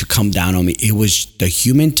to come down on me. It was the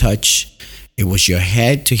human touch. It was your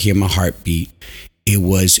head to hear my heartbeat. It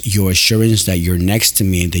was your assurance that you're next to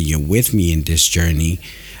me and that you're with me in this journey.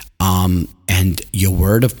 And your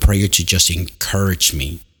word of prayer to just encourage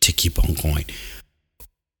me to keep on going.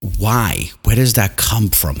 Why? Where does that come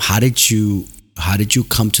from? How did you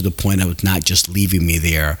come to the point of not just leaving me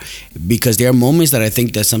there? Because there are moments that I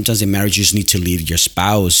think that sometimes in marriage you just need to leave your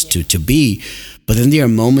spouse to be. But then there are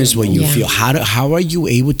moments when you feel, how are you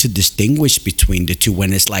able to distinguish between the two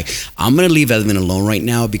when it's like, I'm going to leave Edwin alone right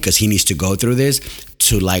now because he needs to go through this,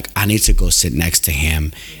 to like, I need to go sit next to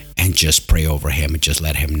him and just pray over him and just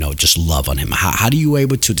let him know, just love on him. How do you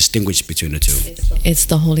able to distinguish between the two? It's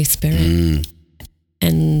the Holy Spirit.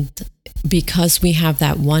 And because we have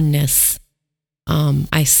that oneness,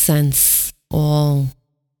 I sense all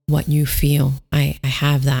what you feel. I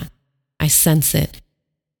have that. I sense it.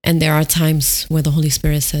 And there are times where the Holy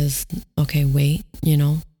Spirit says, okay, wait,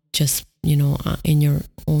 just, in your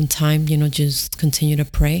own time, just continue to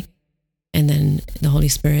pray. And then the Holy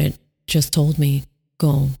Spirit just told me,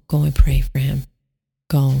 go and pray for him.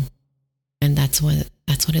 Go. And that's what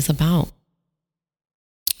it's about.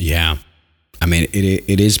 Yeah. I mean,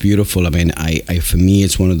 it is beautiful. I mean, I for me,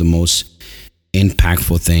 it's one of the most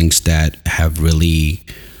impactful things that have really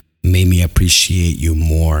made me appreciate you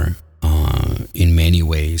more in many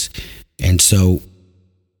ways. And so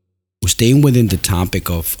we're staying within the topic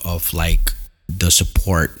of like the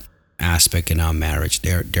support aspect in our marriage.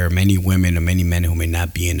 There are many women or many men who may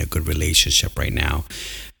not be in a good relationship right now.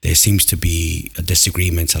 There seems to be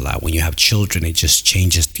disagreements a lot. When you have children, it just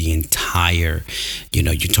changes the entire,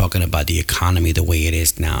 you're talking about the economy the way it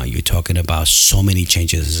is now. You're talking about so many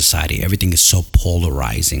changes in society. Everything is so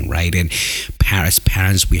polarizing, right? And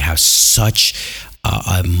parents, we have such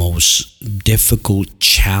a most difficult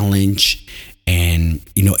challenge. And,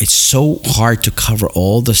 it's so hard to cover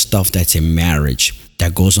all the stuff that's in marriage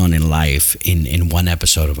that goes on in life in one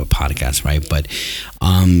episode of a podcast, right? But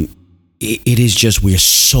it is just, we're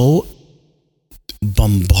so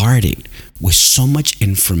bombarded with so much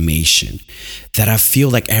information that I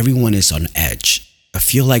feel like everyone is on edge. I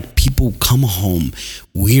feel like people come home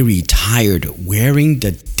weary, tired, wearing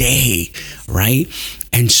the day, right?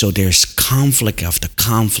 And so there's conflict after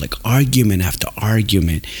conflict, argument after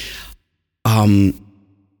argument. How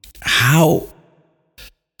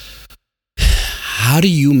do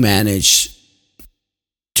you manage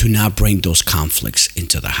to not bring those conflicts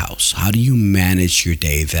into the house? How do you manage your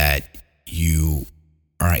day that you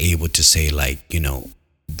are able to say, like,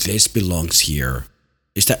 this belongs here?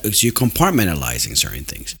 It's you're compartmentalizing certain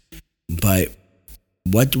things. But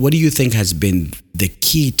what do you think has been the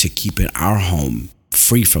key to keeping our home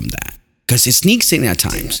free from that? Because it sneaks in at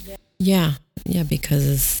times. Yeah,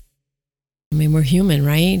 because we're human,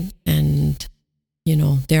 right? And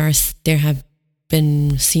there have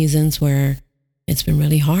been seasons where it's been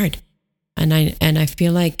really hard, and I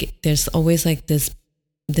feel like there's always like this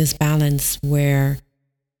balance where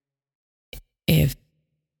if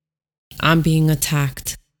I'm being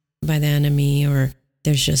attacked by the enemy or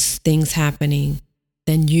there's just things happening,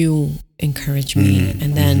 then you encourage me,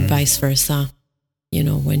 and then vice versa.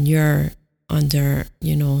 When you're under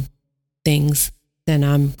things, then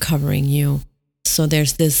I'm covering you. So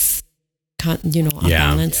there's this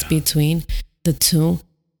balance between the two.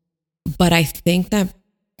 But I think that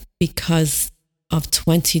because of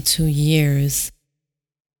 22 years,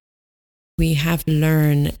 we have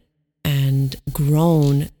learned and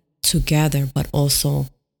grown together, but also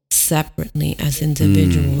separately as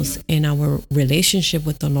individuals in our relationship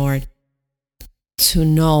with the Lord, to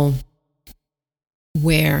know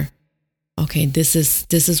where, okay, this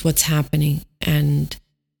is what's happening, and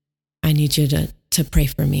I need you to pray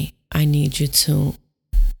for me. I need you to,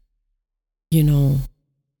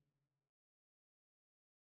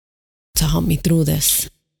 to help me through this.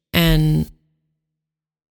 And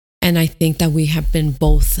I think that we have been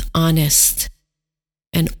both honest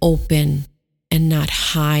and open and not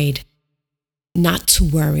hide, not to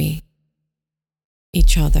worry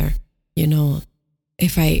each other. If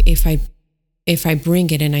I bring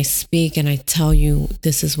it and I speak and I tell you,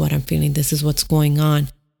 this is what I'm feeling, this is what's going on,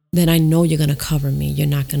 then I know you're going to cover me. You're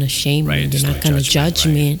not going to shame me. You're not going to judge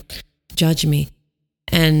me.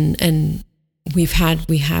 And we have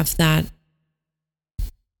that,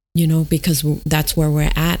 because that's where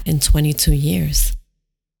we're at in 22 years.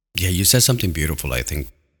 Yeah, you said something beautiful, I think,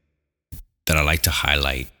 that I like to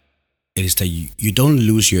highlight. It is that you don't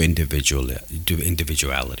lose your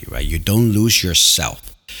individuality, right? You don't lose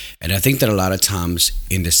yourself. And I think that a lot of times,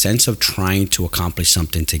 in the sense of trying to accomplish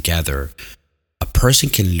something together, a person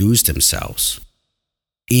can lose themselves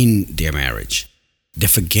in their marriage. They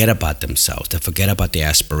forget about themselves. They forget about their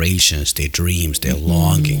aspirations, their dreams, their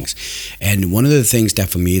longings. And one of the things that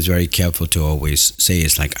for me is very careful to always say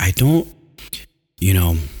is like, I don't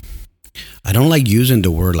like using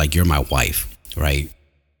the word like you're my wife, right?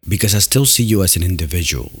 Because I still see you as an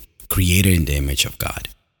individual created in the image of God,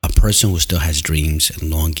 a person who still has dreams and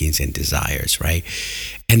longings and desires, right?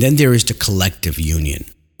 And then there is the collective union,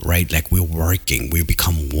 right? Like we're working, we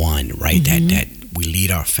become one, right? That we lead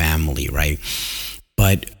our family, right?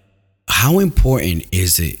 But how important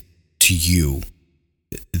is it to you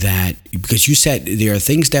that, because you said there are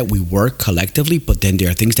things that we work collectively, but then there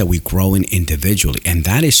are things that we grow in individually. And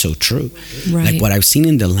that is so true. Right. Like what I've seen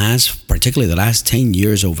in particularly the last 10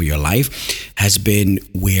 years over your life has been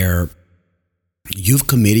where you've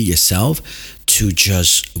committed yourself to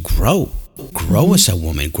just grow grow as a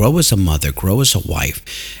woman, grow as a mother, grow as a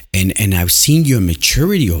wife. And I've seen your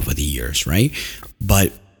maturity over the years, right?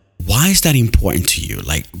 But why is that important to you?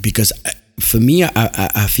 Like, because for me,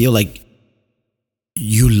 I feel like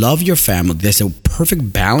you love your family. There's a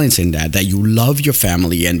perfect balance in that you love your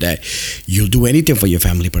family and that you'll do anything for your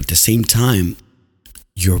family, but at the same time,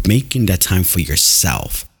 you're making that time for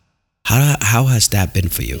yourself. How has that been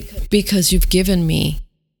for you? Because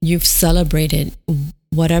you've celebrated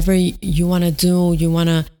whatever you want to do, you want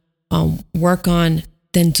to work on,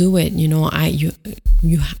 then do it.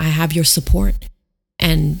 I have your support,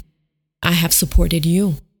 and I have supported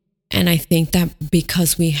you. And I think that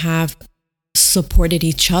because we have supported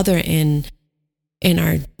each other in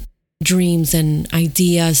our dreams and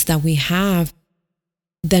ideas that we have,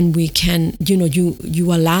 then we can,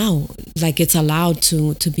 you allow, like it's allowed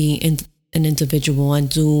to be an individual and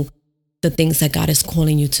do the things that God is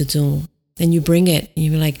calling you to do. And you bring it, and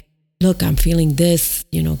you're like, look, I'm feeling this,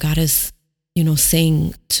 God is,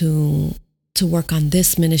 saying to work on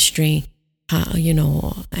this ministry, and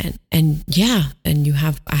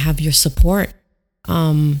I have your support.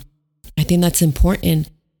 I think that's important,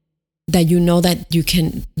 that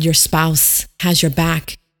that your spouse has your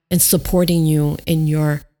back and supporting you in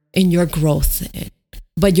your growth,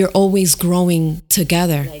 but you're always growing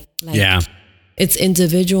together. Yeah. It's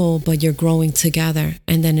individual, but you're growing together,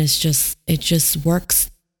 and then it just works.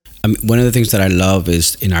 I mean, one of the things that I love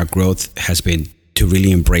is in our growth has been to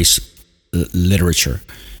really embrace literature,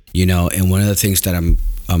 and one of the things that I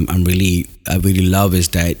really love is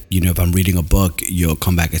that, if I'm reading a book, you'll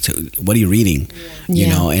come back and say, what are you reading?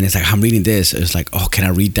 And it's like, I'm reading this. It's like, oh, can I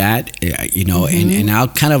read that? And I'll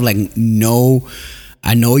kind of like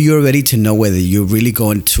I know you're ready to know whether you're really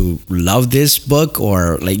going to love this book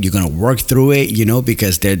or like you're going to work through it,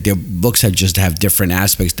 because their books have different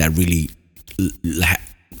aspects that really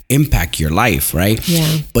impact your life, right?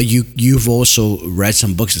 Yeah. But you've also read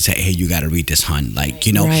some books that say, hey, you got to read this, hon. Like,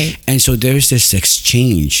 Right. And so there's this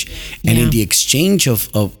exchange. And in the exchange of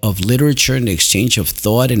literature and the exchange of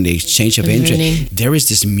thought and the exchange of interest, there is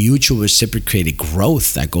this mutual reciprocated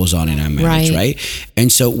growth that goes on in our marriage, right?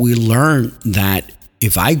 And so we learn that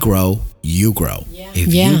if I grow, you grow.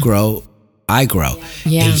 If you grow, I grow.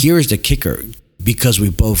 Yeah. And here's the kicker. Because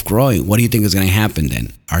we're both growing, what do you think is going to happen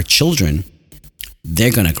then? Our children,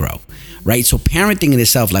 they're going to grow, right? So parenting in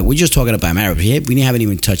itself, like we're just talking about marriage. We haven't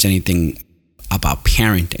even touched anything about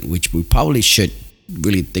parenting, which we probably should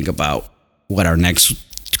really think about what our next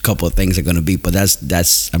couple of things are going to be. But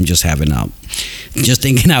that's I'm just just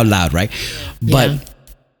thinking out loud, right? But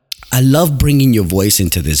I love bringing your voice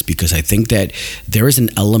into this because I think that there is an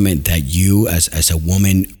element that you as a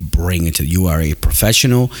woman bring into. You are a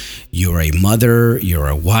professional, you're a mother, you're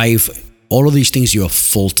a wife, all of these things, you're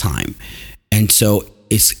full-time. And so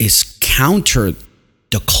it's counter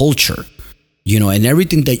the culture, and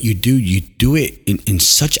everything that you do it in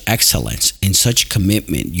such excellence, in such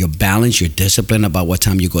commitment. You're balanced, you're disciplined about what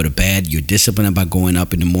time you go to bed, you're disciplined about going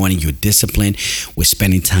up in the morning, you're disciplined with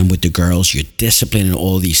spending time with the girls, you're disciplined in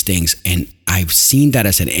all these things. And I've seen that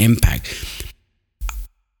as an impact.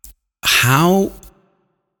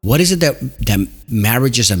 What is it that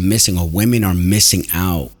marriages are missing or women are missing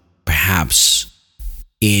out perhaps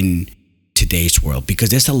in today's world? Because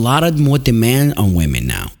there's a lot of more demand on women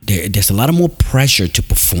now. There's a lot of more pressure to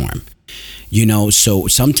perform, so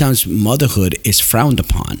sometimes motherhood is frowned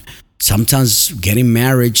upon. Sometimes getting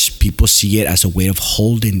married, people see it as a way of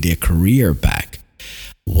holding their career back.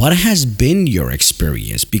 What has been your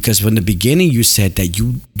experience? Because from the beginning you said that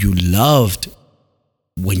you loved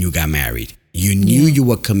when you got married. You knew you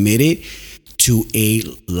were committed to a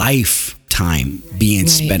lifetime being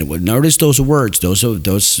spent. Well, notice those words. Those are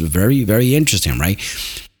very, very interesting, right?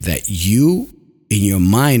 That you, in your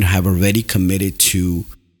mind, have already committed to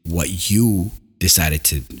what you decided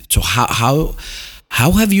to. So how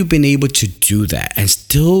have you been able to do that and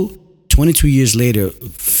still 22 years later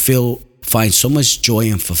find so much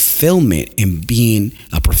joy and fulfillment in being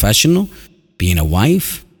a professional, being a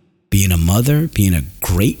wife, being a mother, being a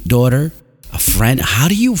great daughter, a friend? How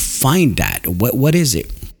do you find that? What is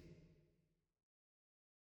it?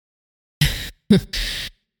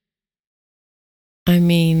 I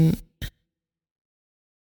mean,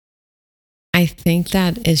 I think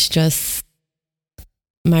that it's just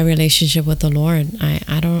my relationship with the Lord.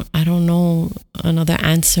 I don't know another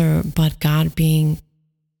answer but God being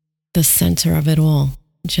the center of it all.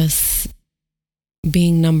 Just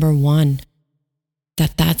being number one.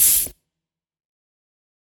 That's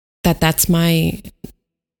my,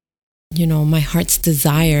 my heart's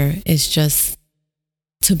desire is just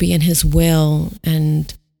to be in his will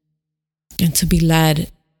and to be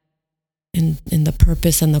led in the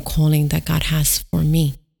purpose and the calling that God has for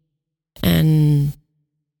me. And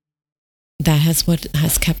that has what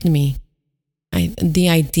has kept me. The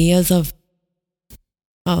ideas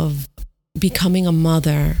of becoming a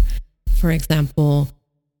mother, for example,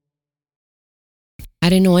 I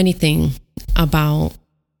didn't know anything about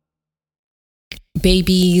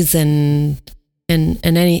babies and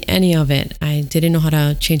any of it. I didn't know how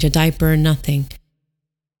to change a diaper, nothing.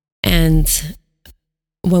 And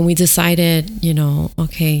when we decided,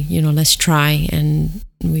 okay, let's try, and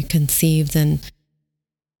we conceived,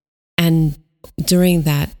 and during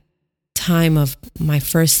that time of my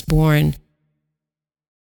firstborn,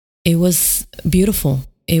 it was beautiful.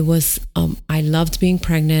 It was, I loved being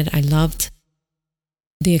pregnant. I loved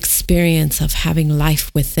the experience of having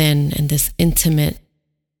life within, and this intimate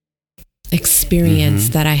experience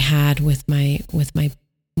that I had with my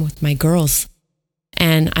girls.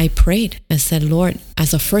 And I prayed. I said, Lord,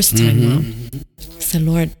 as a first-time mom, I said,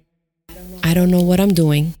 Lord, I don't know what I'm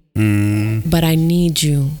doing, but I need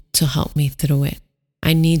you to help me through it.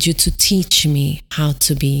 I need you to teach me how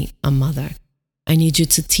to be a mother. I need you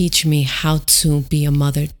to teach me how to be a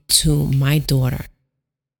mother to my daughter.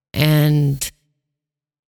 And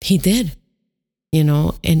he did,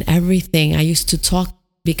 in everything. I used to talk,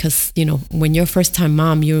 because, when you're a first-time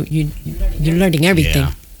mom, you're learning everything.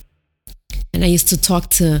 Yeah. And I used to talk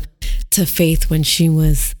to Faith when she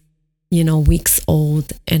was, weeks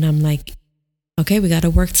old. And I'm like, okay, we got to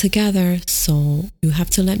work together. So you have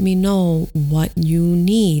to let me know what you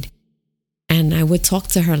need. And I would talk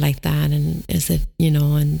to her like that. And is it,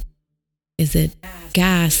 and is it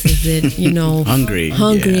gas? Is it, hungry,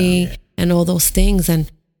 yeah. And all those things.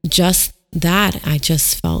 And just that, I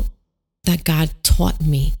just felt that God taught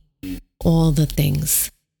me all the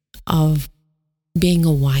things of being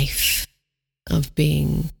a wife, of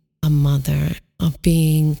being a mother, of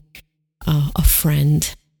being a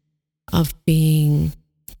friend, of being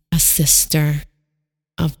a sister,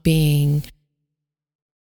 of being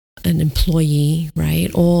an employee,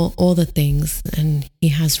 right? All the things. And he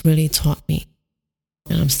has really taught me.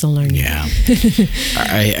 And I'm still learning. Yeah.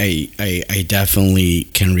 I definitely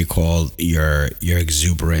can recall your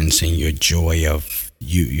exuberance and your joy of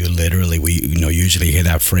you literally, we usually hear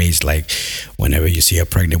that phrase like whenever you see a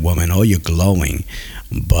pregnant woman, oh, you're glowing.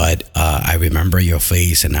 But I remember your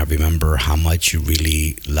face, and I remember how much you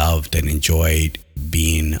really loved and enjoyed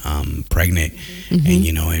being pregnant. And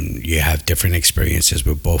and you have different experiences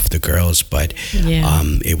with both the girls, but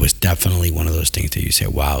it was definitely one of those things that you said,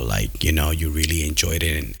 wow, like you really enjoyed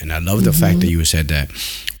it. And I love the fact that you said that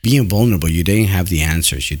being vulnerable, you didn't have the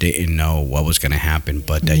answers, you didn't know what was going to happen,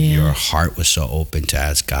 but that your heart was so open to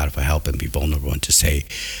ask God for help and be vulnerable and to say,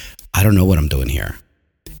 I don't know what I'm doing here.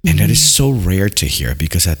 And that is so rare to hear,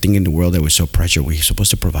 because I think in the world that we're so pressured, we're supposed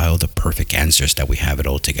to provide all the perfect answers, that we have it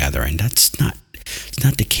all together. And that's not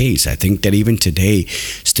the case. I think that even today,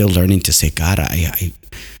 still learning to say, God, I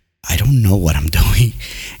don't know what I'm doing,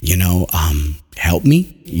 help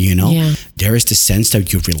me, There is the sense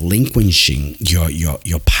that you're relinquishing your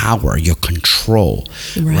power, your control,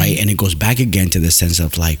 right? And it goes back again to the sense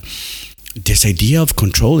of like, this idea of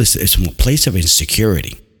control is from a place of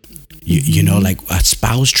insecurity. Like a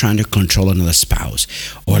spouse trying to control another spouse,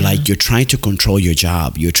 or like you're trying to control your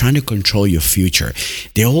job, you're trying to control your future.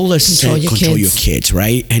 They all control your kids,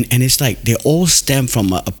 right? And it's like they all stem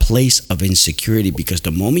from a place of insecurity, because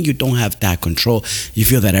the moment you don't have that control, you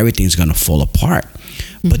feel that everything's gonna fall apart.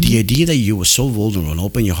 But the idea that you were so vulnerable and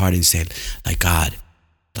open your heart and said, like, God,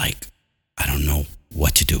 like, I don't know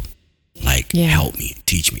what to do. Like, help me,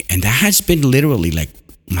 teach me. And that has been literally like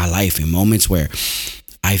my life, in moments where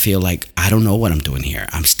I feel like I don't know what I'm doing here.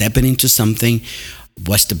 I'm stepping into something.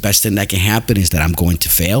 What's the best thing that can happen is that I'm going to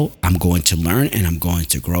fail, I'm going to learn, and I'm going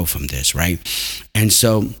to grow from this, right? And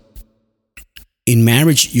so in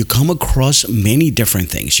marriage, you come across many different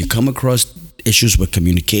things. You come across issues with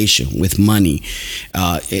communication, with money.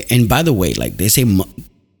 And by the way, like they say,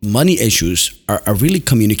 money issues are really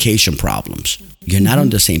communication problems. You're not on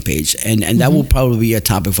the same page, and that will probably be a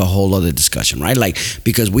topic for a whole other discussion, right? Like,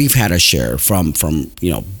 because we've had a share from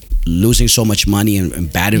losing so much money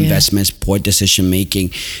and bad investments, poor decision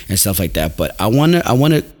making, and stuff like that. But I want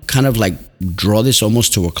to kind of like draw this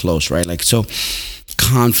almost to a close, right? Like, so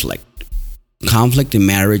conflict in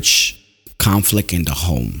marriage, conflict in the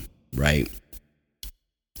home, right?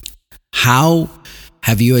 How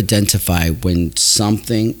have you identified when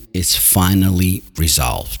something is finally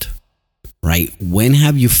resolved? Right? When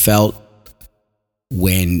have you felt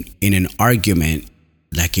when in an argument,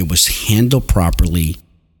 like it was handled properly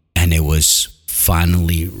and it was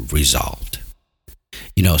finally resolved?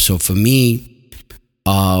 So for me,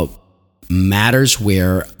 matters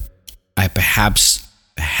where I perhaps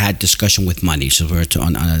had discussion with money. So we're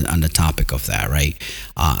on the topic of that, right?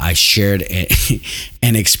 I shared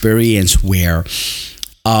an experience where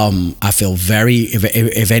I feel very,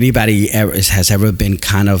 if anybody has ever been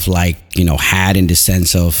kind of like, had in the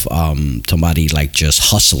sense of somebody like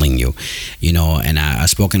just hustling you, and I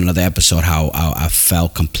spoke in another episode how I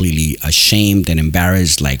felt completely ashamed and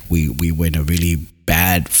embarrassed. Like we were in a really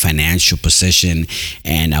bad financial position,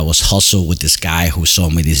 and I was hustled with this guy who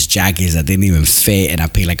sold me these jackets that didn't even fit, and I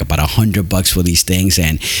paid like about $100 for these things,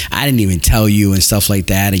 and I didn't even tell you and stuff like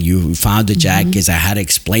that, and you found the jackets. I had to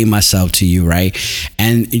explain myself to you, right?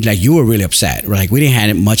 And like you were really upset, right? Like we didn't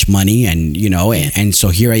have much money, and and so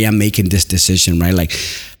here I am making this decision, right? Like,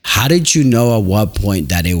 how did you know at what point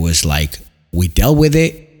that it was like we dealt with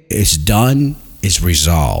it, it's done, it's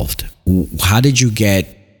resolved? How did you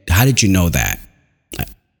know that?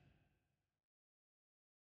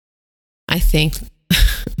 I think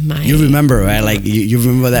you remember, right? Like you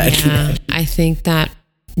remember that? Yeah, I think that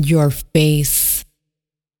your face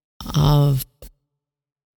of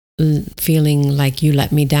feeling like you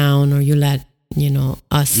let me down, or you let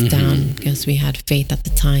us down, because we had faith at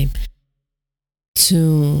the time,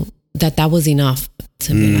 to that was enough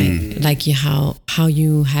to be like you, how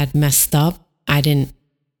you had messed up. I didn't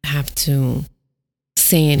have to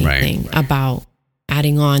say anything about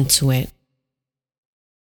adding on to it.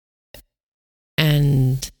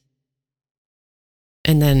 And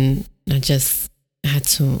then I just had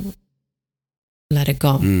to let it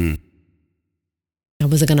go. I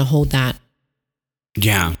wasn't going to hold that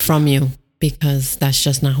from you, because that's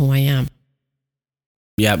just not who I am.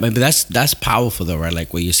 Yeah, but that's powerful though, right?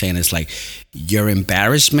 Like what you're saying is like your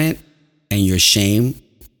embarrassment and your shame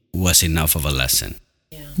was enough of a lesson.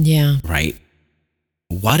 Yeah. Right?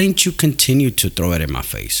 Why didn't you continue to throw it in my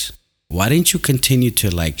face? Why didn't you continue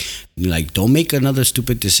to like don't make another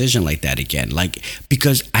stupid decision like that again? Like,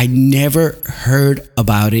 because I never heard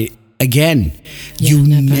about it again. Yeah,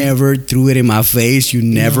 you never threw it in my face. You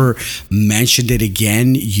never mentioned it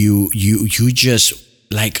again. You just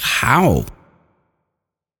like, how?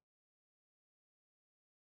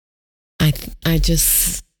 I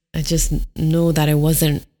just know that it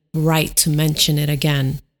wasn't right to mention it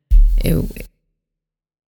again.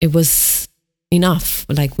 It was enough,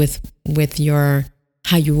 like with your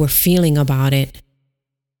how you were feeling about it,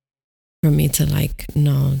 for me to like,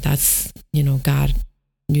 no, that's God,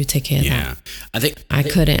 you take care of that.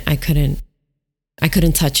 I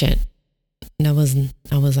couldn't touch it. I was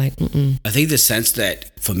like, I think the sense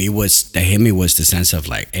that for me that hit me was the sense of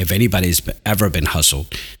like, if anybody's ever been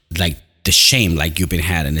hustled, like the shame like you've been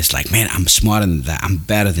had, and it's like, man, I'm smarter than that, I'm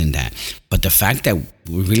better than that. But the fact that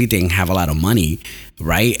we really didn't have a lot of money,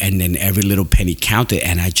 right? And then every little penny counted,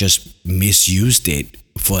 and I just misused it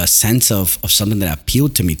for a sense of something that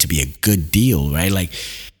appealed to me to be a good deal, right? Like,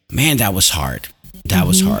 man, that was hard. That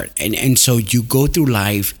was hard. And so you go through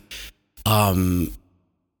life, win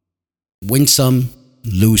some,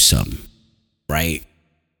 lose some, right?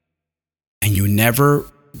 And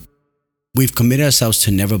we've committed ourselves to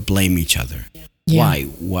never blame each other. Yeah.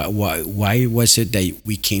 Why was it that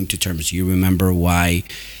we came to terms? You remember why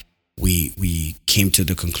we came to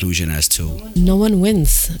the conclusion as to no one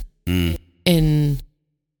wins in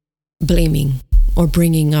blaming or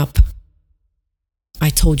bringing up I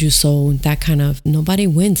told you so, that kind of, nobody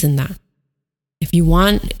wins in that. If you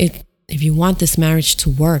want this marriage to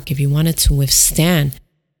work, if you want it to withstand,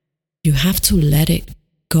 you have to let it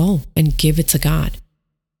go and give it to God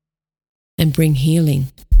and bring healing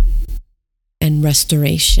and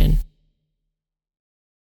restoration.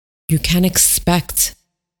 You can't expect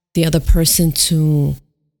the other person to,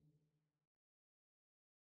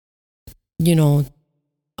 because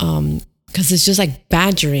it's just like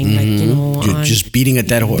badgering, you're just beating a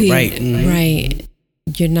dead horse, right? Mm-hmm. Right.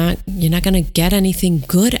 You're not gonna get anything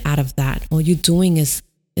good out of that. All you're doing is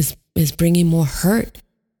bringing more hurt.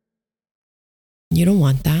 You don't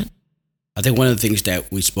want that. I think one of the things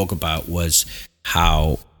that we spoke about was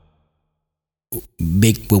how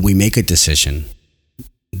when we make a decision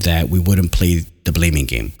that we wouldn't play the blaming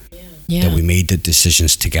game. Yeah. That we made the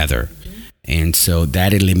decisions together. And so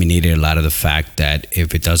that eliminated a lot of the fact that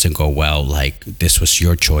if it doesn't go well, like this was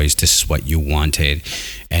your choice, this is what you wanted,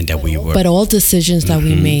 and that we were. But all decisions that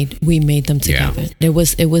we made them together. Yeah.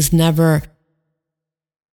 It was never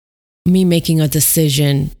me making a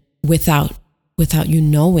decision without you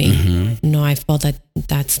knowing. Mm-hmm. No, I felt that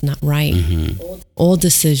that's not right. Mm-hmm. All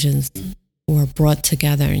decisions were brought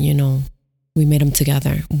together. We made them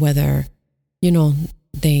together, whether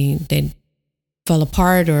they fell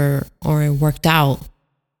apart or it worked out,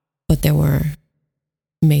 but they were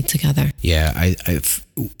made together. Yeah,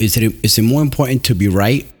 is it more important to be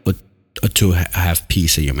right or to have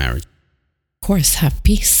peace in your marriage? Of course, have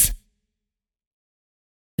peace.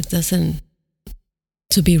 It doesn't,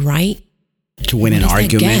 to be right. To win an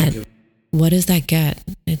argument? What does that get?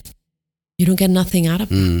 You don't get nothing out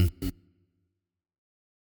of it.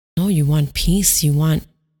 No, you want peace. You want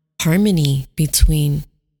harmony between,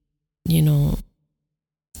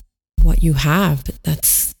 what you have.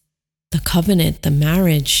 That's the covenant, the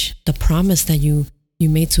marriage, the promise that you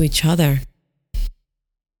made to each other.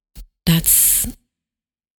 That's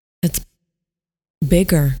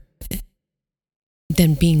bigger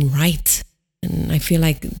than being right. And I feel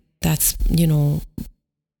like that's,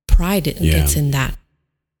 pride gets in that.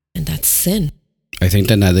 And that's sin. I think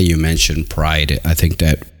that now that you mentioned pride, I think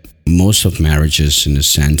that most of marriages, in a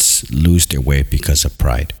sense, lose their way because of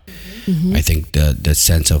pride. Mm-hmm. I think the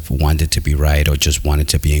sense of wanting to be right or just wanting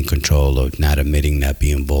to be in control or not admitting that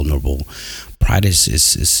being vulnerable. Pride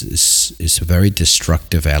is a very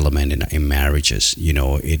destructive element in marriages.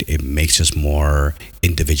 It makes us more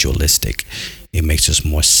individualistic. It makes us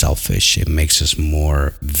more selfish. It makes us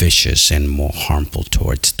more vicious and more harmful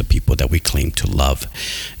towards the people that we claim to love.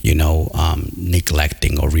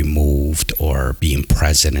 Neglecting or removed or being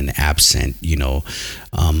present and absent.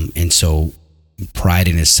 And so pride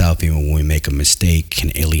in itself, even when we make a mistake,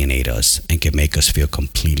 can alienate us and can make us feel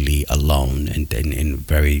completely alone and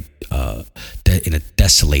very in a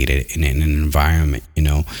desolated in an environment,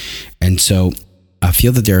 And so I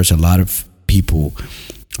feel that there's a lot of people,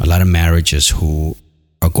 a lot of marriages who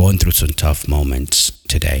are going through some tough moments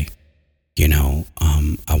today.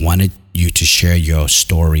 I wanted you to share your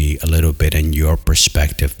story a little bit and your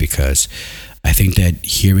perspective, because I think that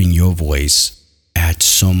hearing your voice adds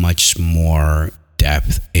so much more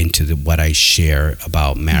depth into what I share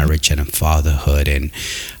about marriage and fatherhood, and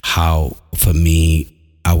how, for me,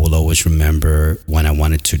 I will always remember when I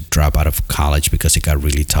wanted to drop out of college because it got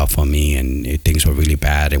really tough on me and things were really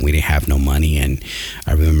bad and we didn't have no money. And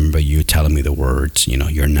I remember you telling me the words,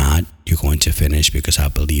 you're going to finish because I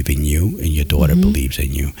believe in you and your daughter believes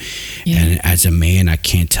in you. Yeah. And as a man, I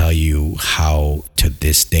can't tell you how, to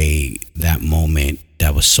this day, that moment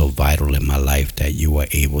that was so vital in my life, that you were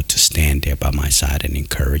able to stand there by my side and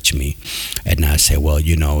encourage me. And not say, well,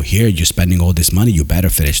 here you're spending all this money, you better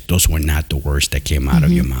finish. Those were not the words that came out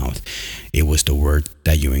of your mouth. It was the word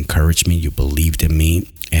that you encouraged me, you believed in me.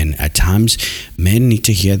 And at times, men need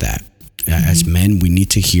to hear that. As men, we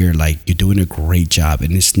need to hear, like, you're doing a great job.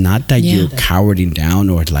 And it's not that you're cowarding down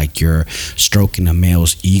or like you're stroking a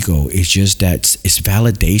male's ego. It's just that it's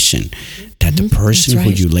validation that the person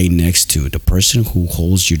who you lay next to, the person who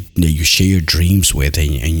holds you, that you share your dreams with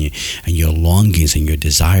and your longings and your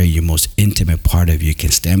desire, your most intimate part of you,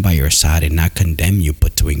 can stand by your side and not condemn you,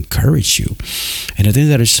 but to encourage you. And I think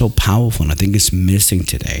that is so powerful, and I think it's missing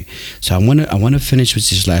today. So I want to finish with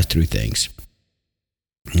these last three things.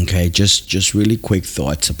 Okay, just really quick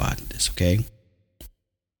thoughts about this, okay?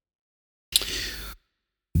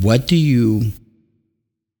 What do you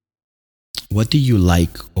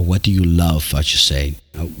like, or what do you love, I should say?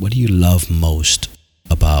 What do you love most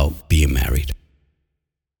about being married?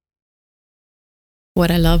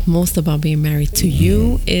 What I love most about being married to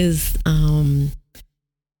you is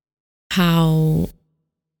how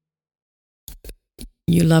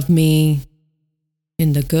you love me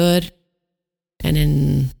in the good and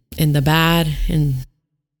in the bad, and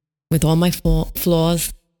with all my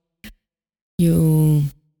flaws. You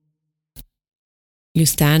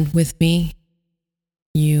stand with me.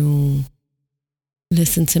 You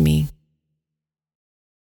listen to me.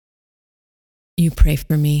 You pray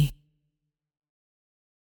for me.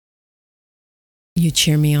 You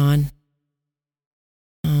cheer me on.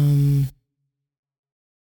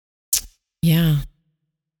 Yeah,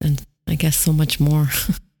 and I guess so much more.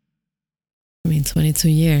 22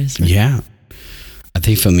 years. Right? Yeah. I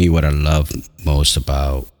think for me, what I love most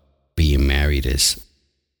about being married is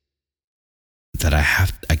that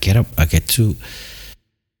I get to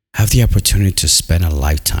have the opportunity to spend a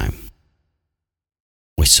lifetime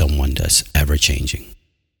with someone that's ever changing.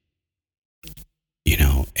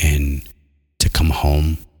 And to come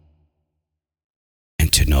home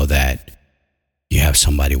and to know that you have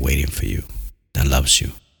somebody waiting for you that loves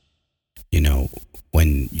you.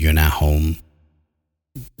 When you're not home,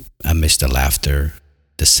 I miss the laughter,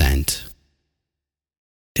 the scent.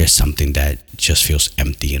 There's something that just feels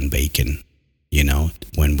empty and vacant,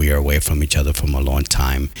 when we are away from each other from a long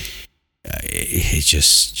time. It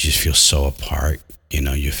just feels so apart.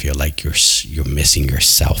 You feel like you're missing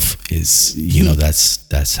yourself.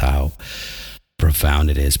 That's how profound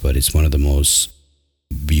it is. But it's one of the most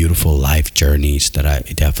beautiful life journeys that I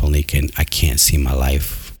can't see my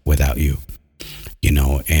life without you,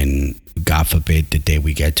 and God forbid the day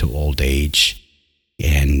we get to old age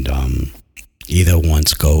and either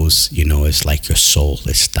one's goes, it's like your soul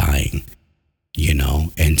is dying,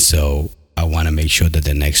 and so I want to make sure that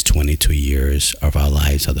the next 22 years of our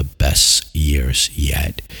lives are the best years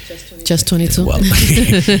yet. Just 22? Well,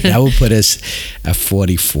 that would put us at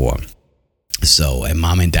 44. So, and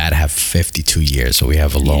mom and dad have 52 years, so we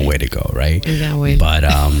have a long way to go, right? That way. But,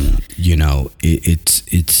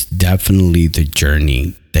 it's definitely the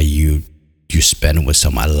journey that you spend with a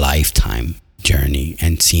lifetime journey,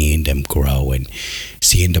 and seeing them grow and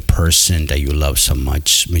seeing the person that you love so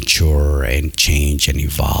much mature and change and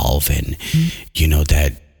evolve, and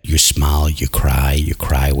that you smile, you cry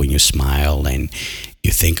when you smile, and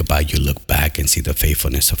you think about, you look back and see the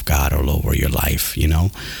faithfulness of God all over your life.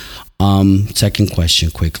 Second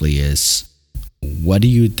question quickly is, what do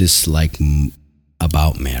you dislike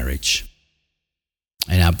about marriage?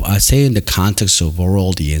 And I say in the context of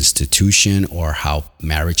overall the institution, or how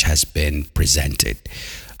marriage has been presented,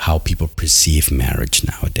 how people perceive marriage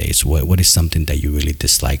nowadays. What is something that you really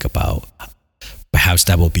dislike about? Perhaps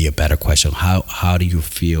that will be a better question. How do you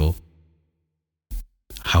feel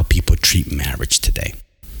how people treat marriage today?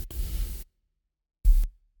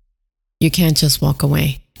 You can't just walk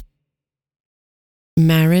away.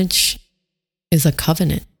 Marriage is a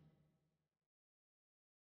covenant.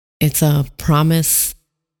 It's a promise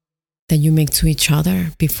that you make to each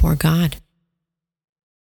other before God.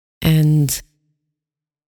 And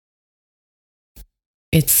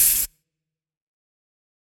it's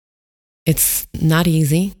not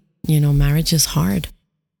easy. Marriage is hard.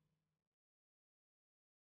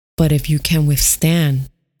 But if you can withstand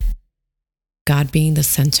God being the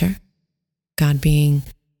center, God being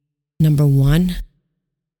number one,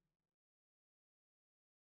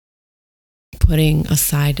 putting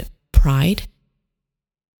aside pride,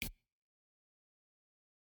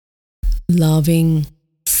 loving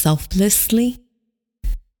selflessly,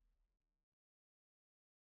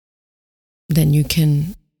 then you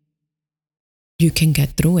can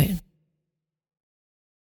get through it.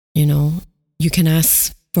 You can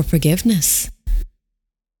ask for forgiveness,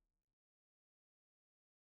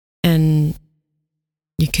 and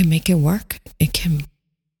you can make it work.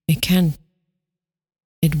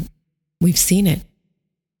 We've seen it.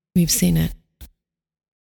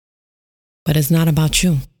 But it's not about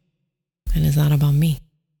you, and it's not about me.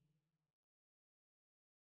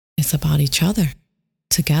 It's about each other,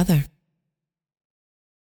 together.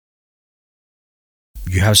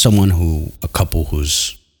 You have a couple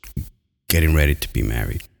who's getting ready to be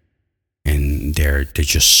married, and they're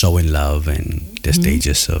just so in love, and the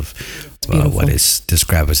stages of what is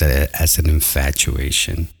described as an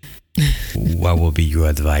infatuation. What would be your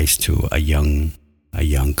advice to a young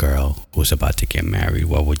girl who's about to get married?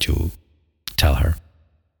 What would you tell her?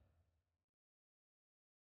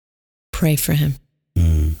 Pray for him.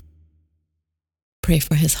 Pray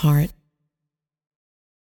for his heart.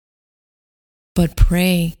 But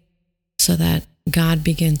pray so that God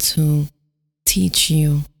begin to teach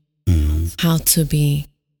you how to be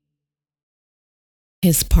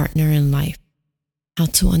his partner in life, how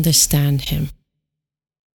to understand him,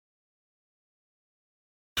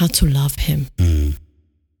 how to love him.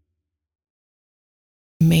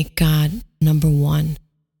 Make God number one.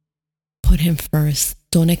 Put him first.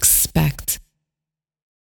 Don't expect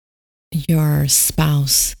your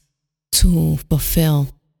spouse to fulfill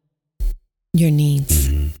your needs.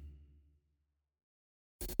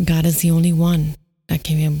 God is the only one that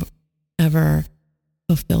can ever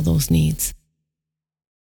fulfill those needs.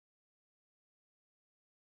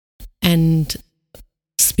 And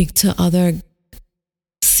speak to other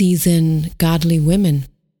seasoned, godly women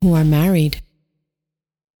who are married.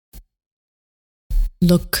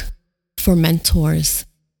 Look for mentors,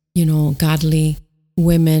 godly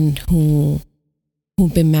women who've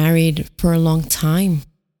been married for a long time.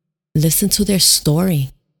 Listen to their story.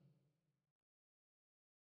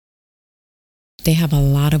 They have a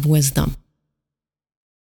lot of wisdom.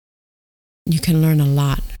 You can learn a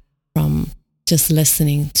lot from just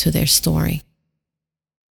listening to their story.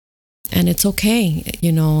 And it's okay,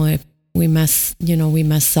 if we mess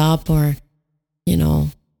up, or,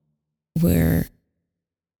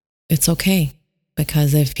 it's okay.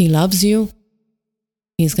 Because if he loves you,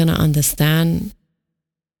 he's going to understand.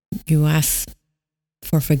 You ask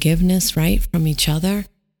for forgiveness, right, from each other.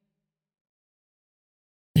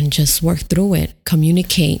 And just work through it.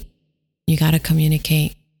 Communicate. You got to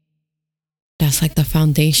communicate. That's like the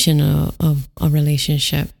foundation of a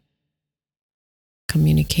relationship.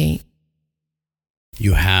 Communicate.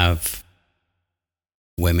 you have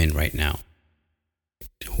women right now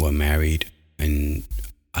who are married, and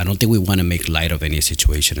I don't think we want to make light of any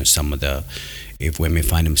situation or some of the, if women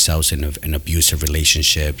find themselves in abusive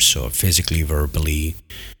relationships or physically, verbally,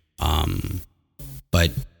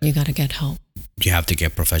 but you got to get help. You have to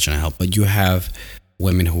get professional help. But you have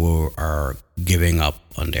women who are giving up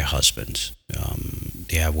on their husbands.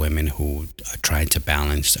 They have women who are trying to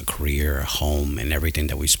balance a career, a home, and everything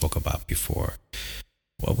that we spoke about before.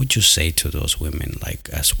 What would you say to those women, like,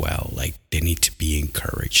 as well? Like, they need to be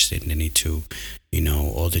encouraged, and they need to,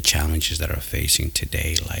 all the challenges that are facing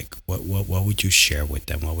today. Like, what would you share with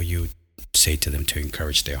them? What would you say to them to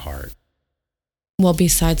encourage their heart? Well,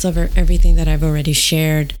 besides everything that I've already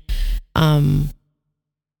shared,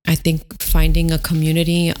 I think finding a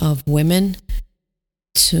community of women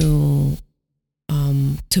to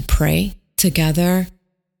pray together,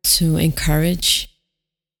 to encourage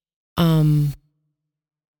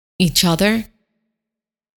each other,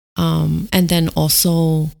 and then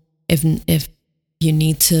also if you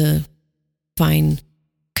need to find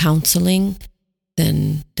counseling,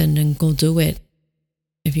 then go do it.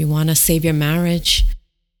 If you want to save your marriage,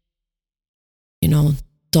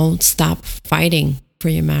 don't stop fighting for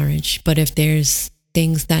your marriage. But if there's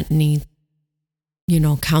things that need,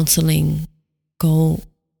 counseling, go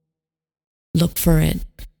look for it.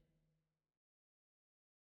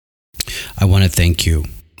 I want to thank you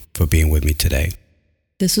for being with me today.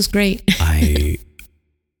 This was great. I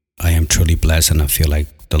am truly blessed, and I feel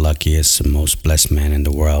like the luckiest and most blessed man in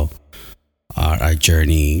the world. Our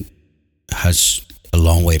journey has a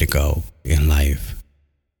long way to go in life,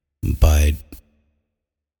 but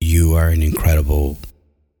you are an incredible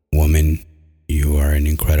woman. You are an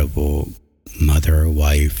incredible mother,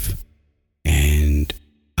 wife, and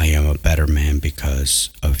I am a better man because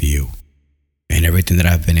of you. And everything that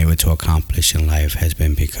I've been able to accomplish in life has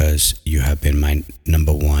been because you have been my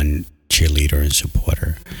number one cheerleader and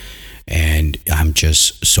supporter. And I'm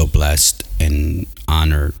just so blessed and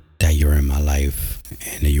honored that you're in my life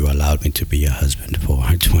and that you allowed me to be your husband for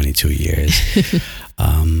 22 years.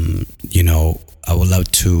 I would love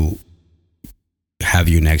to have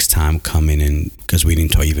you next time come in, and because we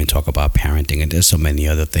didn't even talk about parenting, and there's so many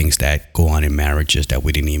other things that go on in marriages that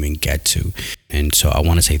we didn't even get to. And so I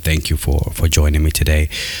want to say thank you for joining me today,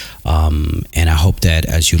 and I hope that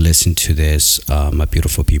as you listen to this, my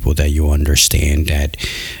beautiful people, that you understand that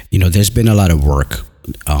there's been a lot of work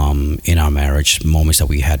in our marriage, moments that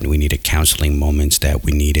we needed counseling, moments that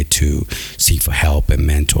we needed to seek for help and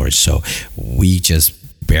mentors. So we just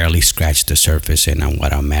barely scratched the surface in on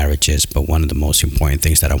what our marriage is. But one of the most important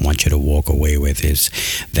things that I want you to walk away with is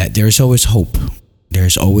that there's always hope.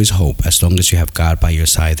 There's always hope. As long as you have God by your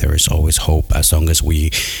side, there is always hope. As long as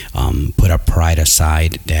we put our pride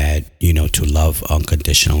aside, that, to love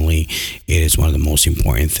unconditionally, it is one of the most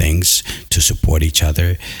important things, to support each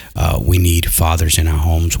other. We need fathers in our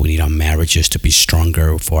homes. We need our marriages to be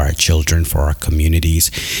stronger for our children, for our communities.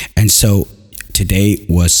 And so today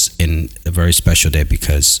was a very special day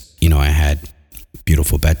because, I had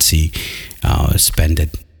beautiful Betsy spend a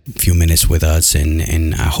few minutes with us,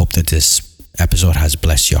 and I hope that this episode has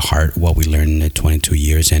blessed your heart, what we learned in the 22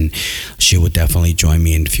 years, and she will definitely join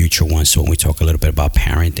me in future ones when we talk a little bit about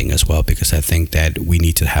parenting as well, because I think that we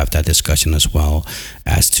need to have that discussion as well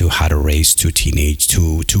as to how to raise two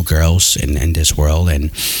girls in this world.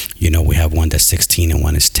 And we have one that's 16 and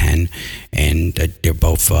one is 10, and they're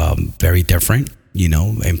both very different,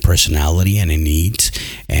 in personality and in needs.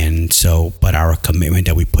 And so, but our commitment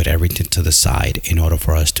that we put everything to the side in order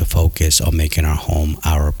for us to focus on making our home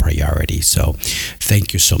our priority. So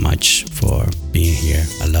thank you so much for being here.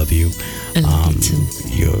 I love you. I love you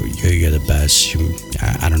too. You're the best.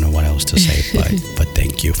 I don't know what else to say, but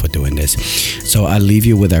thank you for doing this. So I leave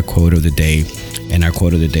you with our quote of the day, and our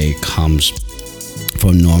quote of the day comes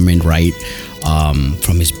from Norman Wright,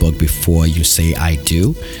 from his book Before You Say I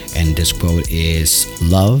Do. And this quote is,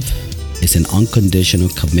 "Love is an unconditional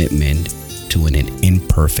commitment to an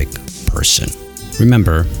imperfect person."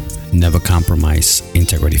 Remember, never compromise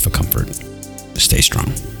integrity for comfort. Stay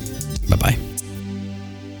strong. Bye-bye.